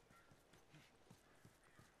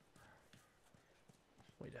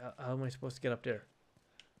 Wait, how am I supposed to get up there?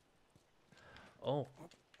 Oh,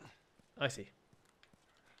 I see.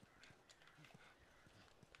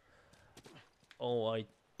 Oh, I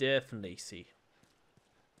definitely see.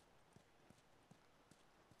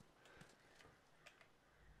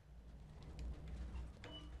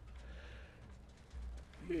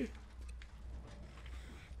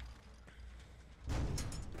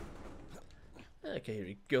 Okay, here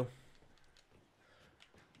we go.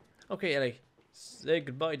 Okay, Ellie. Say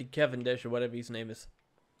goodbye to Cavendish or whatever his name is.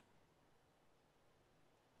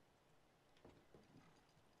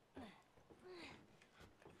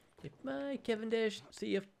 Goodbye, Cavendish. See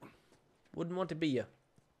you. Wouldn't want to be you.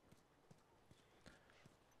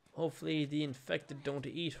 Hopefully the infected don't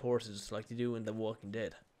eat horses like they do in The Walking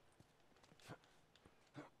Dead.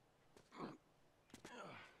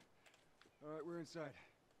 Alright, we're inside.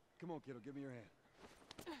 Come on, kiddo, give me your hand.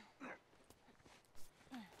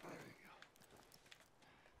 Thanks.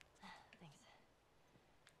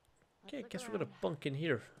 Okay, guess we're gonna bunk in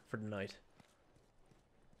here for the night.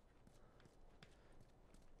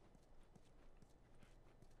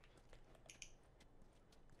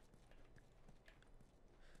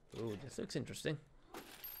 Oh, this looks interesting.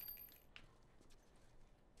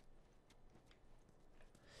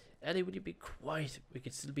 Ellie, would you be quiet? We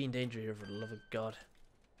could still be in danger here, for the love of God.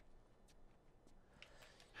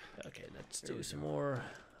 Okay, let's do some more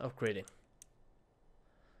upgrading.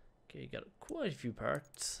 Okay, got quite a few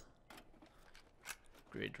parts.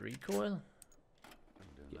 Upgrade recoil.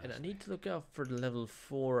 Yeah, and I need to look out for the level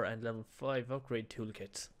 4 and level 5 upgrade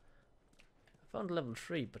toolkits. I found level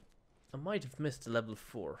 3, but I might have missed the level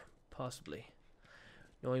 4, possibly.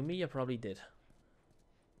 Knowing me, I probably did.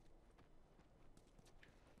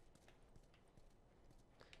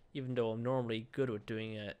 Even though I'm normally good at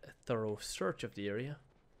doing a thorough search of the area.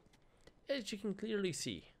 As you can clearly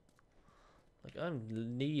see. Like, I'm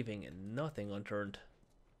leaving nothing unturned.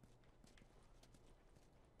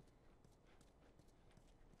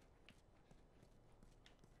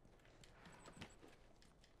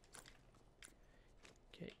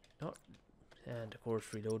 Okay, oh, and of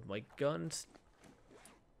course reload my guns.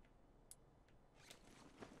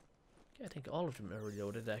 Okay, I think all of them are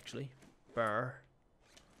reloaded actually. Bar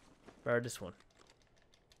this one.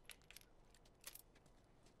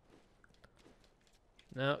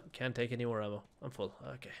 No, can't take any more ammo. I'm full.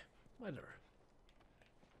 Okay, whatever.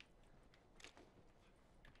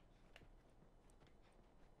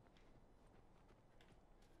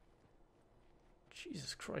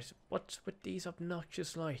 Jesus Christ, what's with these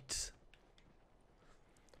obnoxious lights?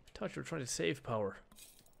 I thought you were trying to save power.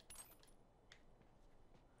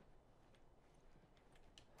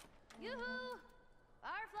 Yoo-hoo!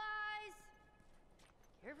 Fireflies!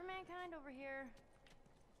 Care for mankind over here.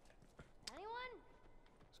 Anyone?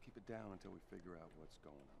 Let's keep it down until we figure out what's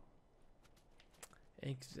going on.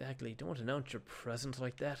 Exactly. Don't announce your presence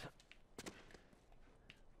like that.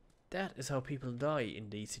 That is how people die in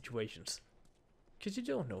these situations. Because you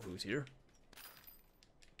don't know who's here.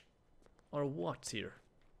 Or what's here.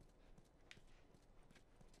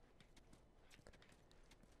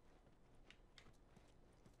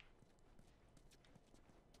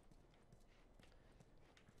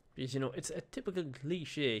 Because, you know, it's a typical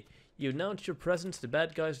cliche. You announce your presence, the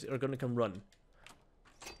bad guys are going to come running.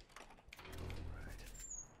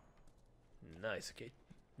 Nice, okay.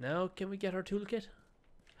 Now, can we get our toolkit?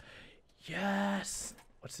 Yes!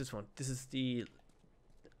 What's this one? This is the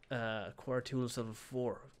Acquire Tools level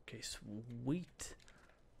 4. Okay, sweet.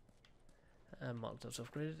 Molotov's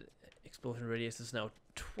upgraded. Explosion radius is now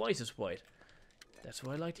twice as wide. That's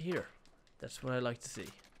what I like to hear. That's what I like to see.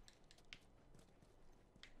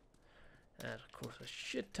 And of course a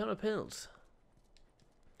shit ton of pills.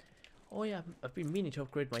 Oh yeah, I've been meaning to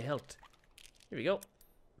upgrade my health. Here we go.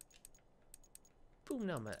 Boom,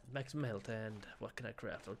 now maximum health. And what can I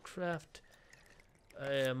craft? I'll craft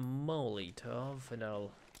a Molotov, and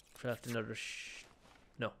I'll craft another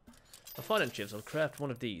no. A finance chips. I'll craft one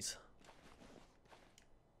of these.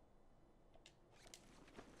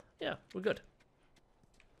 Yeah, we're good.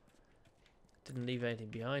 Didn't leave anything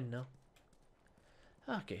behind, no.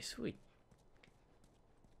 Okay, sweet.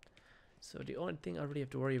 So the only thing I really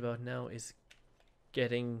have to worry about now is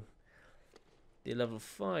getting the level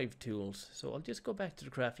 5 tools. So I'll just go back to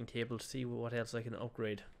the crafting table to see what else I can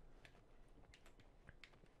upgrade.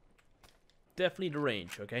 Definitely the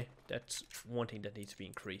range, okay? That's one thing that needs to be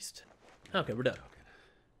increased. Okay, we're done.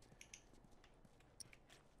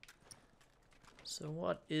 So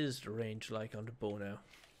what is the range like on the bow now?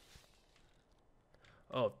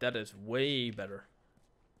 Oh, that is way better.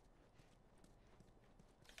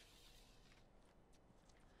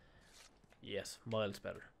 Yes, miles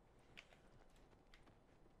better.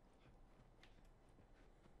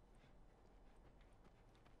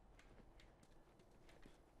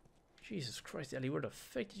 Jesus Christ, Ellie, where the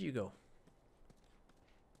fuck did you go?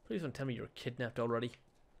 Please don't tell me you were kidnapped already.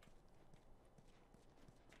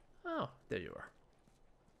 Oh, there you are.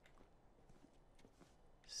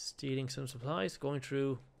 Stealing some supplies, going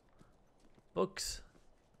through books.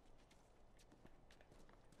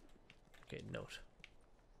 Okay, note.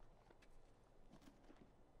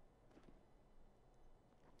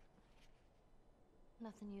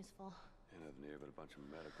 Nothing useful. Ain't nothing here but a bunch of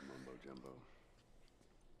medical mumbo jumbo.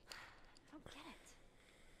 I don't get it.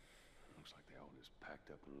 Looks like they all just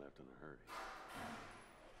packed up and left in a hurry.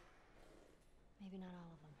 Maybe not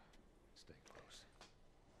all of them. Stay close.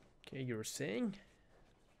 Okay, you were saying?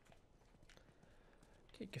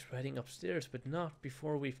 Okay, guess we're heading upstairs, but not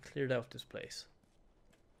before we've cleared out this place.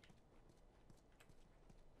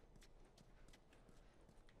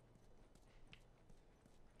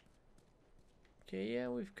 Okay, yeah,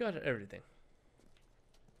 we've got everything.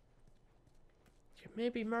 Okay,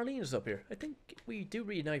 maybe Marlene's up here. I think we do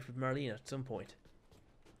reunite with Marlene at some point.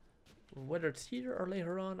 Whether it's here or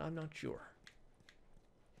later on, I'm not sure.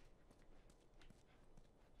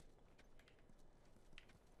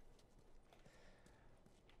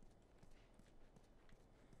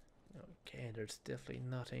 Okay, there's definitely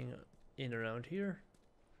nothing in around here.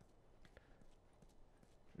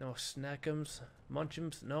 No snackums,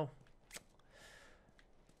 munchums, no.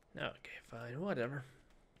 Okay, fine, whatever.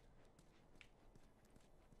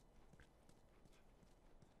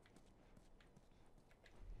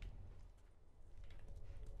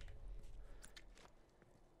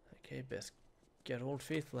 Okay, best get Old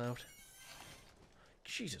Faithful out.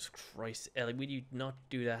 Jesus Christ, Ellie, will you not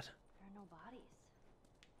do that? There are no bodies.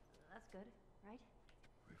 That's good, right?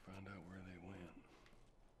 We found out where they went.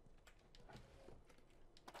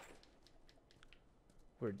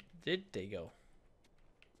 Where did they go?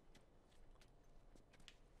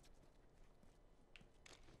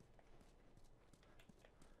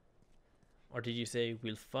 Or did you say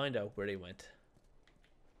we'll find out where they went?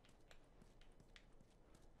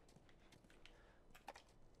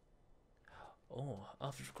 Oh,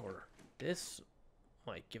 office recorder. This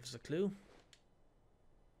might give us a clue.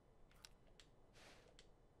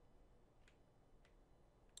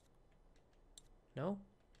 No?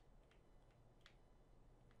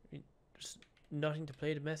 There's nothing to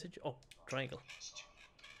play the message? Oh, triangle.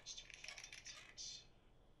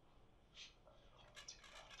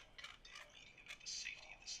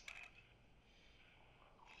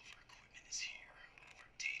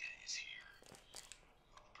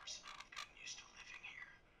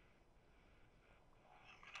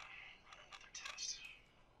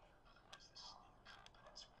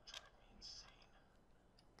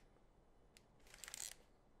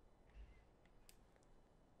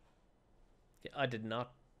 Yeah, I did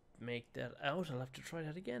not make that out. I'll have to try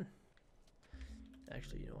that again.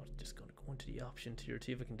 Actually, you know what? Just going to go into the options here,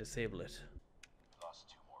 see if I can disable it. Lost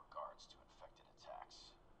 2 more guards to infected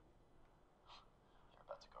attacks. You're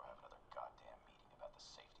about to go have another goddamn meeting about the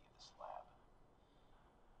safety of this lab.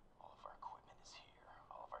 All of our equipment is here.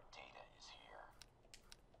 All of our data is here.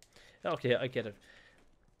 Okay, I get it.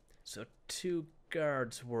 So 2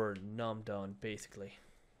 guards were nommed on, basically.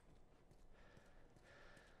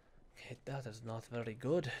 Okay, that is not very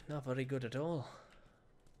good. Not very good at all.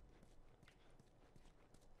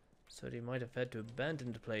 So they might have had to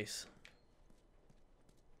abandon the place.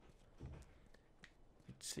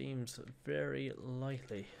 It seems very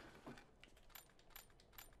likely.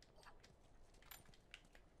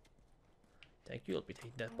 Thank you, I'll be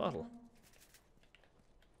taking that bottle.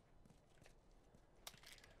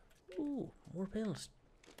 Ooh, more pills.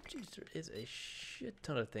 Jeez, there is a shit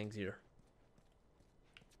ton of things here.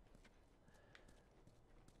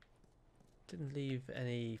 Didn't leave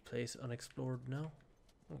any place unexplored, no?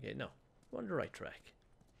 Okay, no. We're on the right track.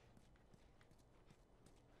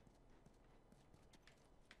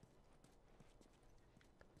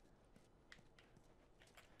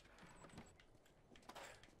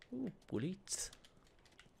 Ooh, bullets.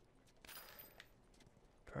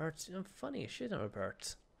 Parts. I'm funny as shit on my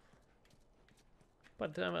parts. By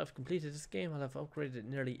the time I've completed this game, I'll have upgraded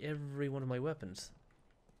nearly every one of my weapons.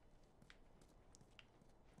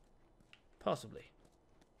 Possibly.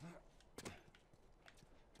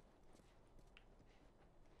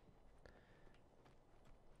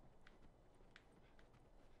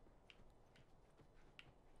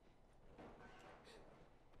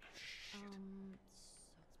 So it's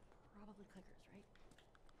probably clickers, right?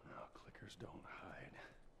 No, clickers don't hide.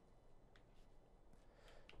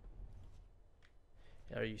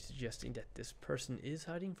 Are you suggesting that this person is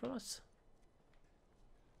hiding from us?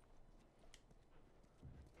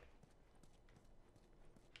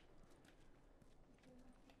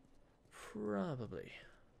 Probably.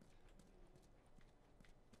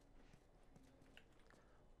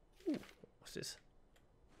 Ooh, what's this?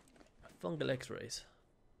 Fungal X-rays.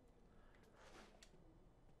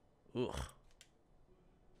 Ugh.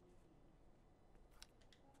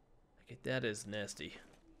 Okay, that is nasty.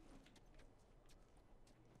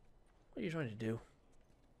 What are you trying to do?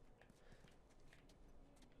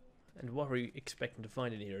 And what were you expecting to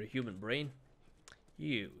find in here? A human brain?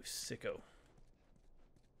 You sicko.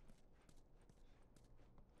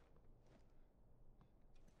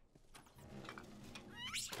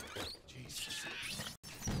 Jesus.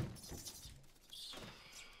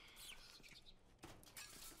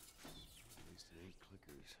 At least it ain't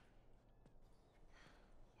clickers.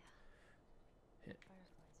 Fireflies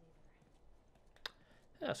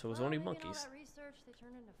either. Yeah, so it was Well, only maybe in all monkeys. that research, they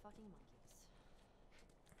turned into fucking monkeys.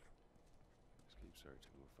 Just keep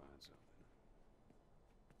searching, we'll find something.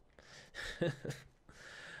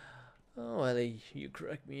 Oh, Ellie, you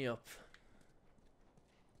crack me up.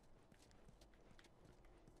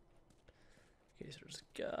 Okay, so there's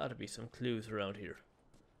gotta be some clues around here.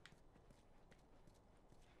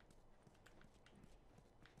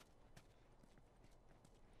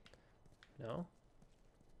 No?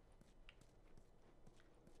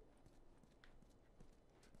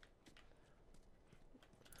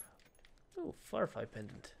 Oh, firefly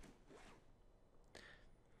pendant.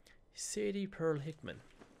 Sadie Pearl Hickman.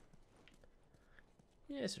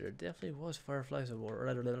 Yes, there definitely was fireflies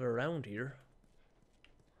around here.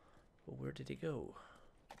 But where did he go?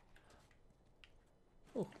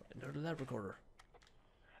 Oh, another lab recorder.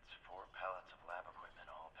 That's 4 pallets of lab equipment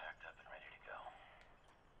all packed up and ready to go.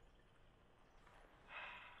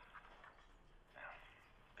 Now,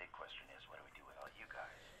 big question is, what do we do with all you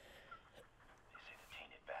guys? They say the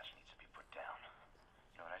tainted batch needs to be put down.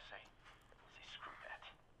 You know what I say? I say screw that.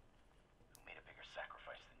 Who made a bigger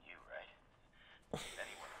sacrifice than you, right?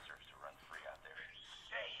 Anyone deserves to run free out there.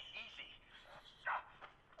 Hey, easy!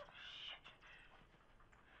 Shit.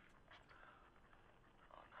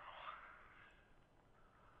 Oh no.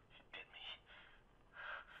 He bit me.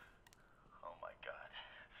 Oh my god.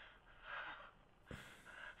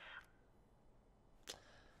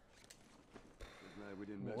 We're glad we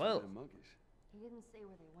didn't mess Well. with them monkeys. He didn't say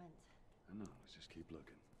where they went. I know, let's just keep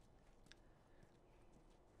looking.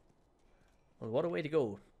 Well, what a way to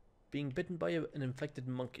go. Being bitten by an infected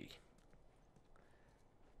monkey.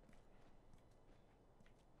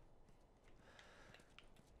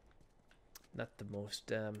 Not the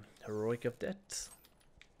most heroic of deaths.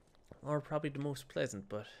 Or probably the most pleasant,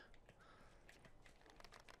 but...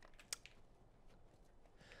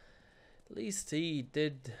 At least he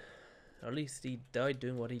did... Or at least he died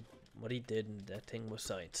doing what he did, and that thing was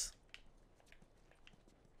science.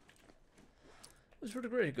 It was really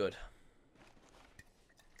pretty good.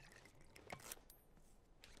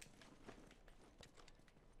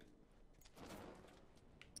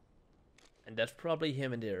 And that's probably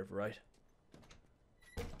him in there, right?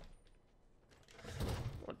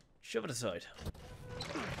 Well, shove it aside.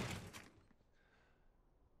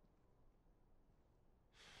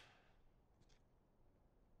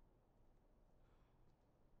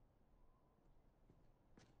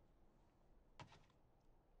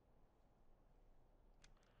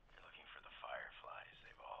 You're looking for the fireflies.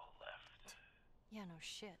 They've all left. Yeah, no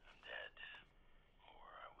shit. I'm dead.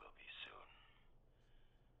 Or I will be soon.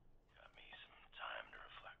 Got me some time to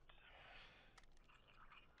reflect.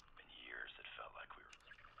 Been years that felt like we were...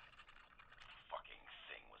 Fucking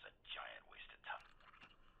thing was a giant waste of time.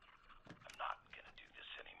 I'm not gonna do this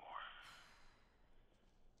anymore.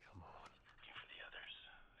 Come on. Looking for the others.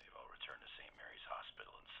 They've all returned to St. Mary's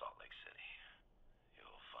Hospital in Salt Lake City.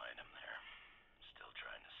 You'll find them there. Still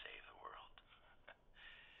trying to save the world.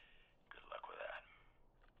 Good luck with that.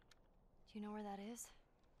 Do you know where that is?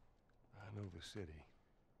 I know the city.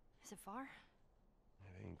 Is it far?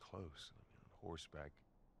 It ain't close. I mean, horseback.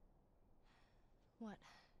 What?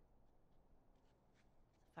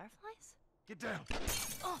 Fireflies? Get down!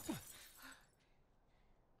 Oh! Who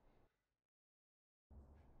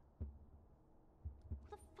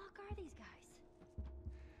the fuck are these guys?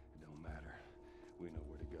 It don't matter. We know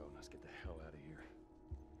where to go. Let's get the hell out of here.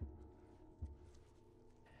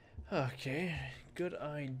 Okay, good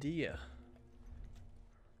idea.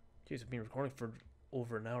 Jeez, I've been recording for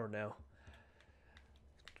over an hour now.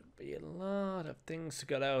 There'll be a lot of things to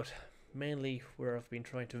get out. Mainly where I've been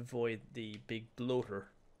trying to avoid the big bloater.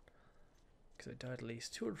 Because I died at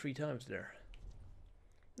least 2 or 3 times there.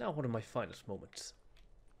 Now one of my finest moments.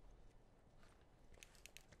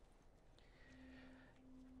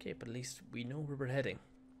 Okay, but at least we know where we're heading.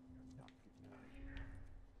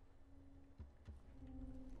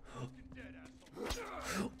 Oh,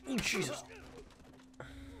 Jesus.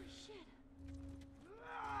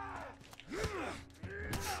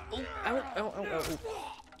 Oh, ow, ow, ow, ow.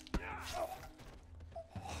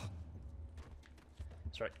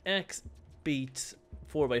 Sorry, X beats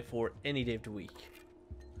 4x4 any day of the week.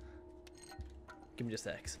 Give me just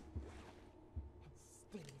X.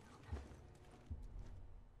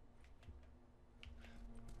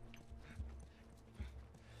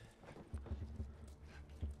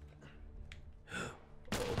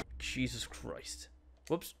 Oh, Jesus Christ.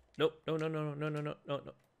 Whoops. Nope. No, no, no, no, no, no, no, no,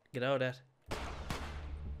 no. Get out of that.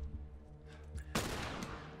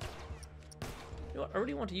 You know what? I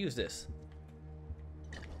really want to use this.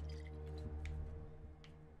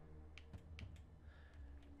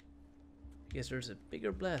 Yes, there's a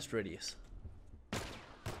bigger blast radius.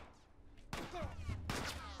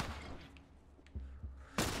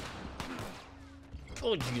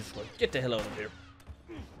 Oh, Jesus Christ. Get the hell out of here.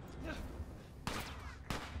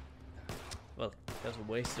 Well, that's a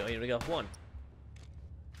waste. I only got one.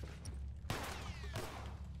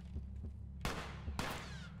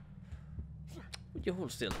 Would you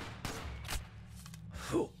hold still?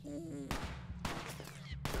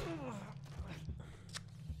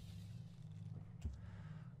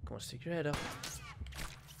 Come on, stick your head up.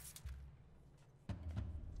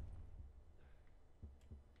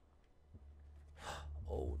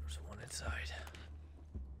 Oh, there's one inside.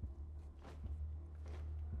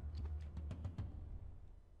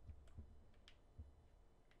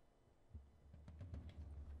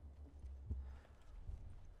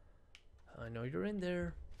 I know you're in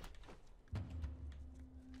there.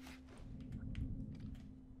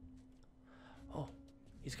 Oh,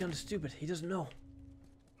 he's kind of stupid. He doesn't know.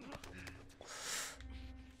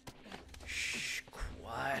 Shh,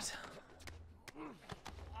 quiet.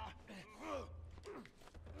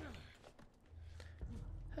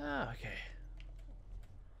 Ah, okay.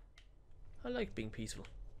 I like being peaceful.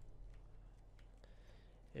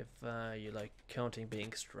 If you like counting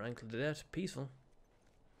being strangled to death, peaceful.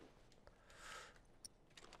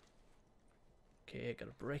 Okay, I got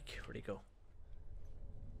a brick. Where'd he go?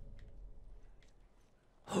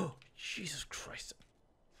 Oh, Jesus Christ.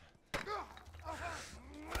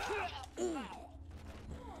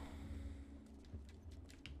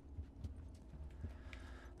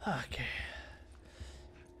 Okay.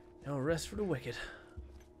 No rest for the wicked.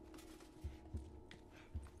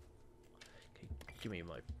 Okay, give me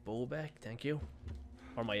my bow back, thank you.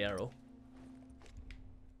 Or my arrow.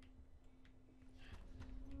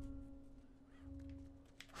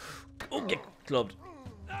 Oh, get clubbed.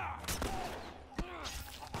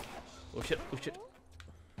 Oh shit, oh shit.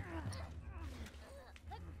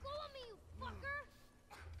 Let go of me, you fucker!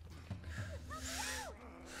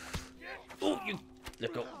 Oh, you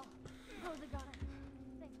let go. Oh, they got him.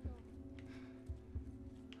 Thanks, Bill.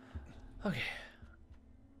 Okay.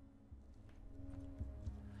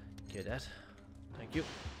 Get that. Thank you.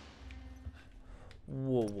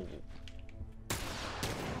 Whoa, whoa, whoa.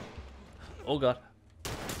 Oh god.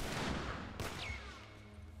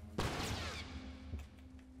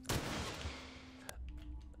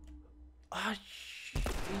 Ah,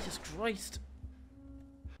 Jesus Christ.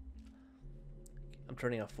 I'm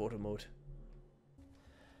turning off photo mode.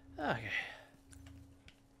 Okay.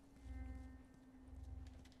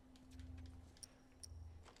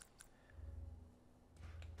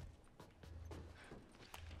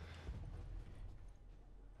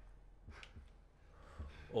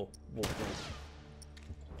 Oh, whoa,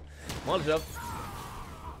 whoa. Molotov.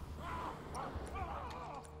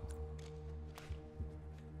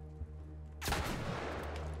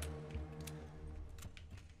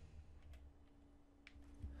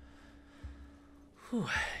 Whew.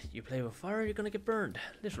 You play with fire, you're gonna get burned,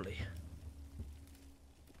 literally.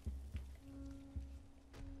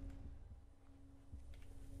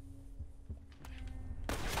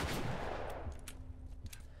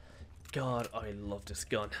 God, I love this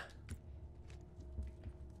gun.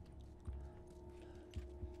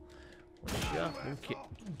 One shot, one kill.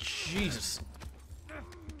 Jesus.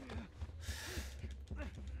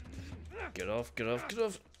 Get off, get off, get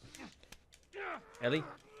off. Ellie,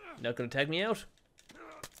 you're not gonna tag me out?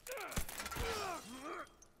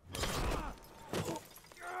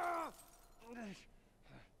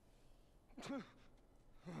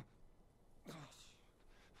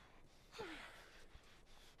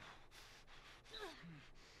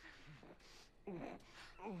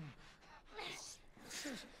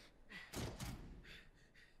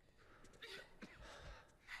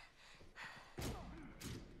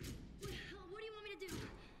 What do you want me to do?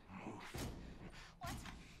 What?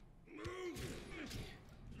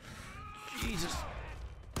 Jesus.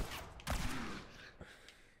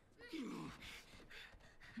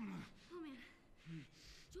 Oh man.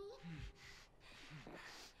 Joel?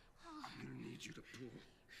 I'm gonna need you to pull.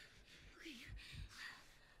 Okay.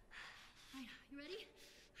 Alright, you ready?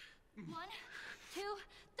 1, 2,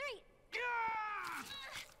 3.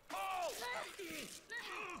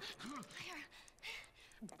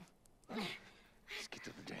 Let's get to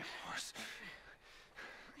the damn horse.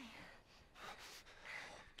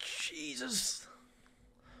 Jesus.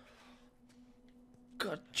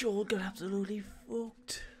 God, Joel got absolutely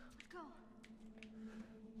fucked. Go.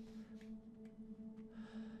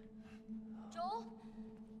 Joel?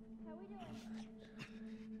 How we doing?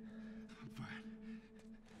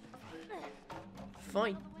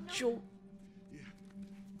 Fine, Joel.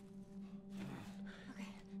 Okay.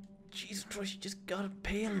 Jesus Christ, you just got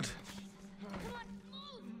impaled. Come on,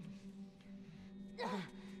 move!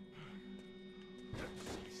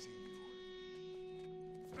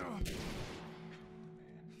 Alright.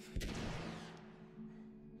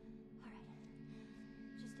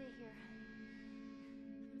 Just stay here.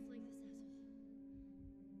 I'm gonna flank this asshole.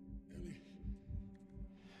 Ellie.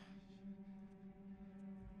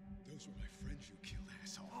 Those were my friends you killed,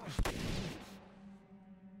 asshole.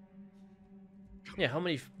 Yeah, how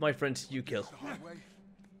many my friends did you kill? The hard way.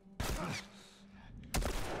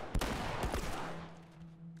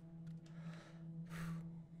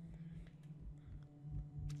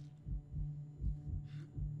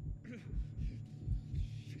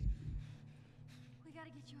 We gotta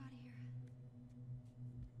get you out of here.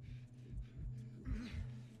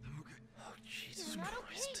 I'm okay. Oh, Jesus You're not okay,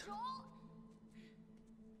 Christ. Joel! Now,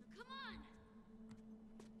 come on!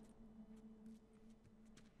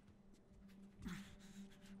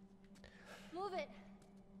 Move it!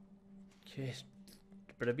 Okay,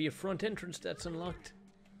 there better be a front entrance that's unlocked.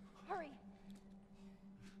 Hurry!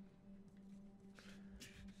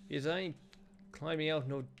 Because I ain't climbing out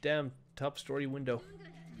no damn top story window. Doing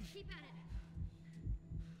good. Keep at it.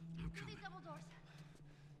 Through these double doors.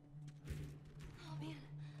 Oh man.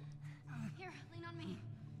 Here, lean on me.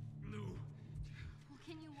 No. Well,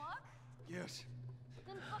 can you walk? Yes.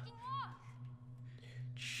 Then fucking walk!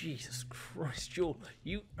 Jesus Christ, Joel,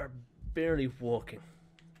 you are barely walking.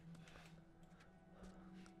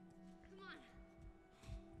 Come on.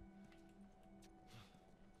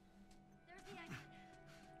 There's the exit.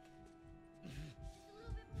 Just a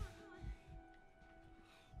little bit more, come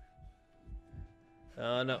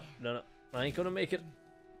on. No, no, no. I ain't gonna make it.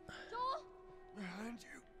 Joel? Behind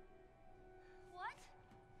you. What?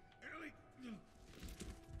 Ellie.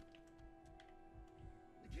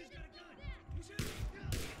 The kid's got a gun. Back. He's in.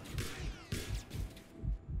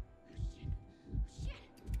 Shit!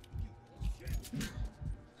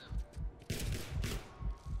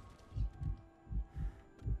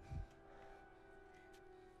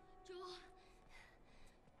 Joel.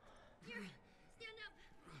 Here, stand up.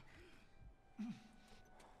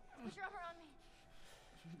 Put your arm around me.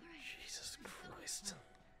 All right. Jesus Christ.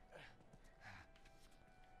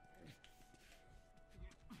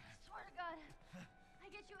 Swear to God, I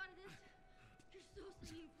get you out of this. You're so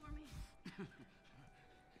singing for me.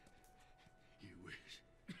 You wish.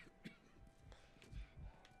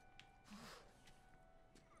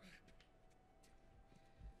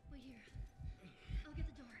 Wait here. I'll get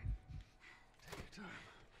the door. Take your time.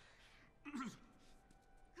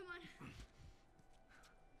 Come on.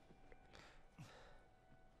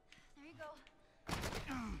 There you go.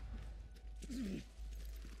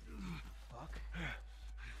 Fuck.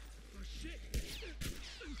 Oh shit.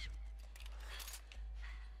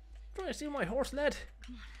 Trying to steal my horse, lad.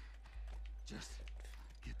 Just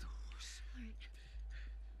get the horse. All right.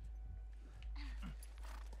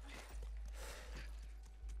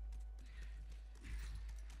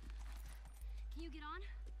 Can you get on?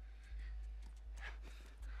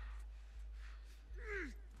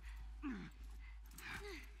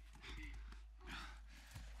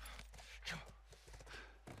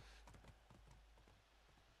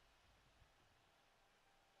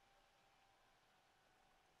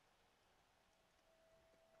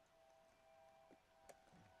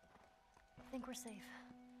 I think we're safe.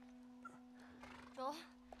 Joel?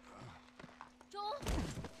 Joel?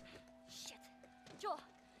 Shit. Joel,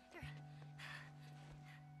 here.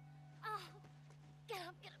 Oh, get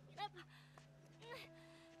up, get up, get up.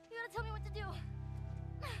 You gotta tell me what to do.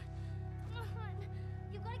 Come on.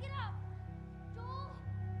 You gotta get up. Joel?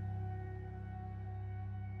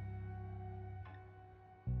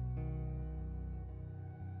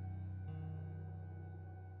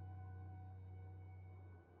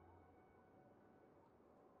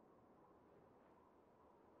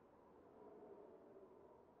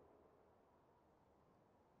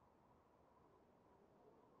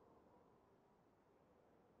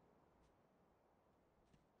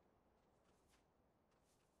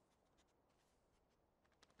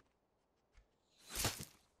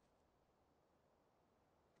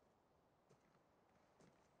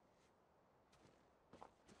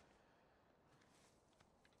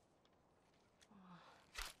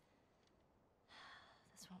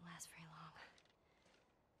 last very long.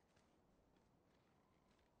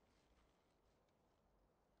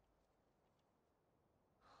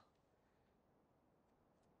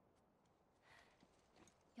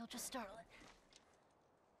 You'll just startle it.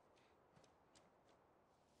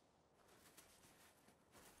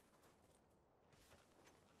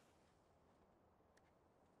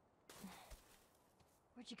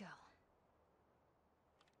 Where'd you go?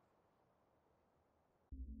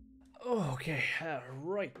 Okay,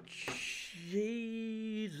 right.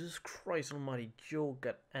 Jesus Christ almighty, Joe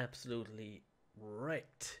got absolutely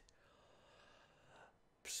wrecked.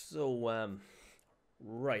 So,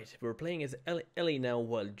 right, we're playing as Ellie now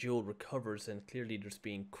while Joel recovers, and clearly there's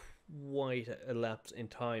been quite a lapse in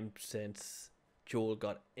time since Joel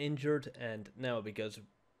got injured, and now because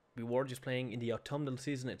we were just playing in the autumnal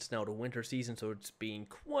season, it's now the winter season, so it's been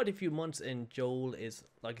quite a few months, and Joel is,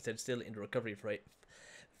 like I said, still in the recovery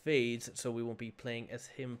phase, so we won't be playing as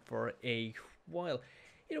him for a while.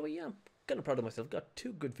 You know, yeah, I'm kind of proud of myself. Got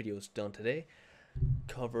 2 good videos done today.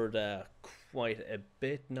 Covered quite a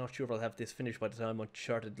bit. Not sure if I'll have this finished by the time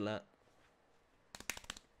Uncharted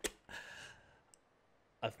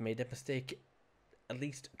I've made that mistake at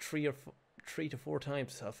least 3 to 4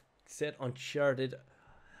 times. I've said Uncharted,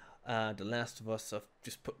 The Last of Us. I've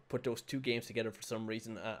just put those 2 games together for some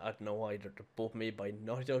reason. I don't know why. They're both made by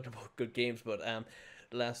Naughty Dog. They're both good games, but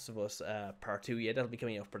The Last of Us Part 2, yeah, that'll be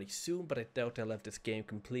coming out pretty soon, but I doubt I'll have this game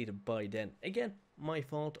completed by then. Again, my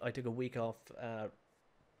fault. I took a week off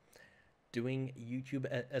doing YouTube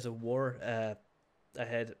as a war. I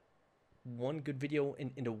had 1 good video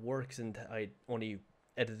in the works, and I only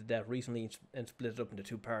edited that recently and split it up into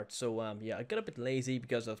 2 parts. So yeah, I got a bit lazy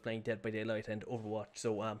because I was playing Dead by Daylight and Overwatch.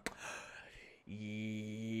 So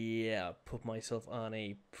yeah, put myself on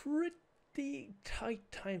a pretty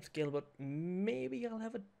tight time scale, but maybe I'll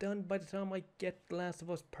have it done by the time I get The Last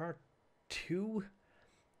of Us Part 2.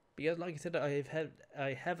 Because like I said,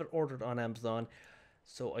 I have it ordered on Amazon,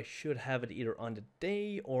 so I should have it either on the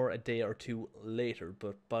day or a day or 2 later.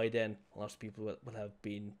 But by then, lots of people will have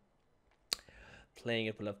been playing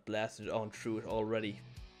it, will have blasted on through it already.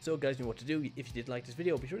 So guys, you know what to do. If you did like this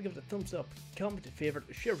video, be sure to give it a thumbs up, comment, favorite,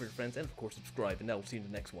 share with your friends, and of course subscribe. And now we'll see you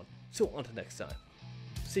in the next one. So until next time,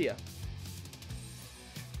 see ya.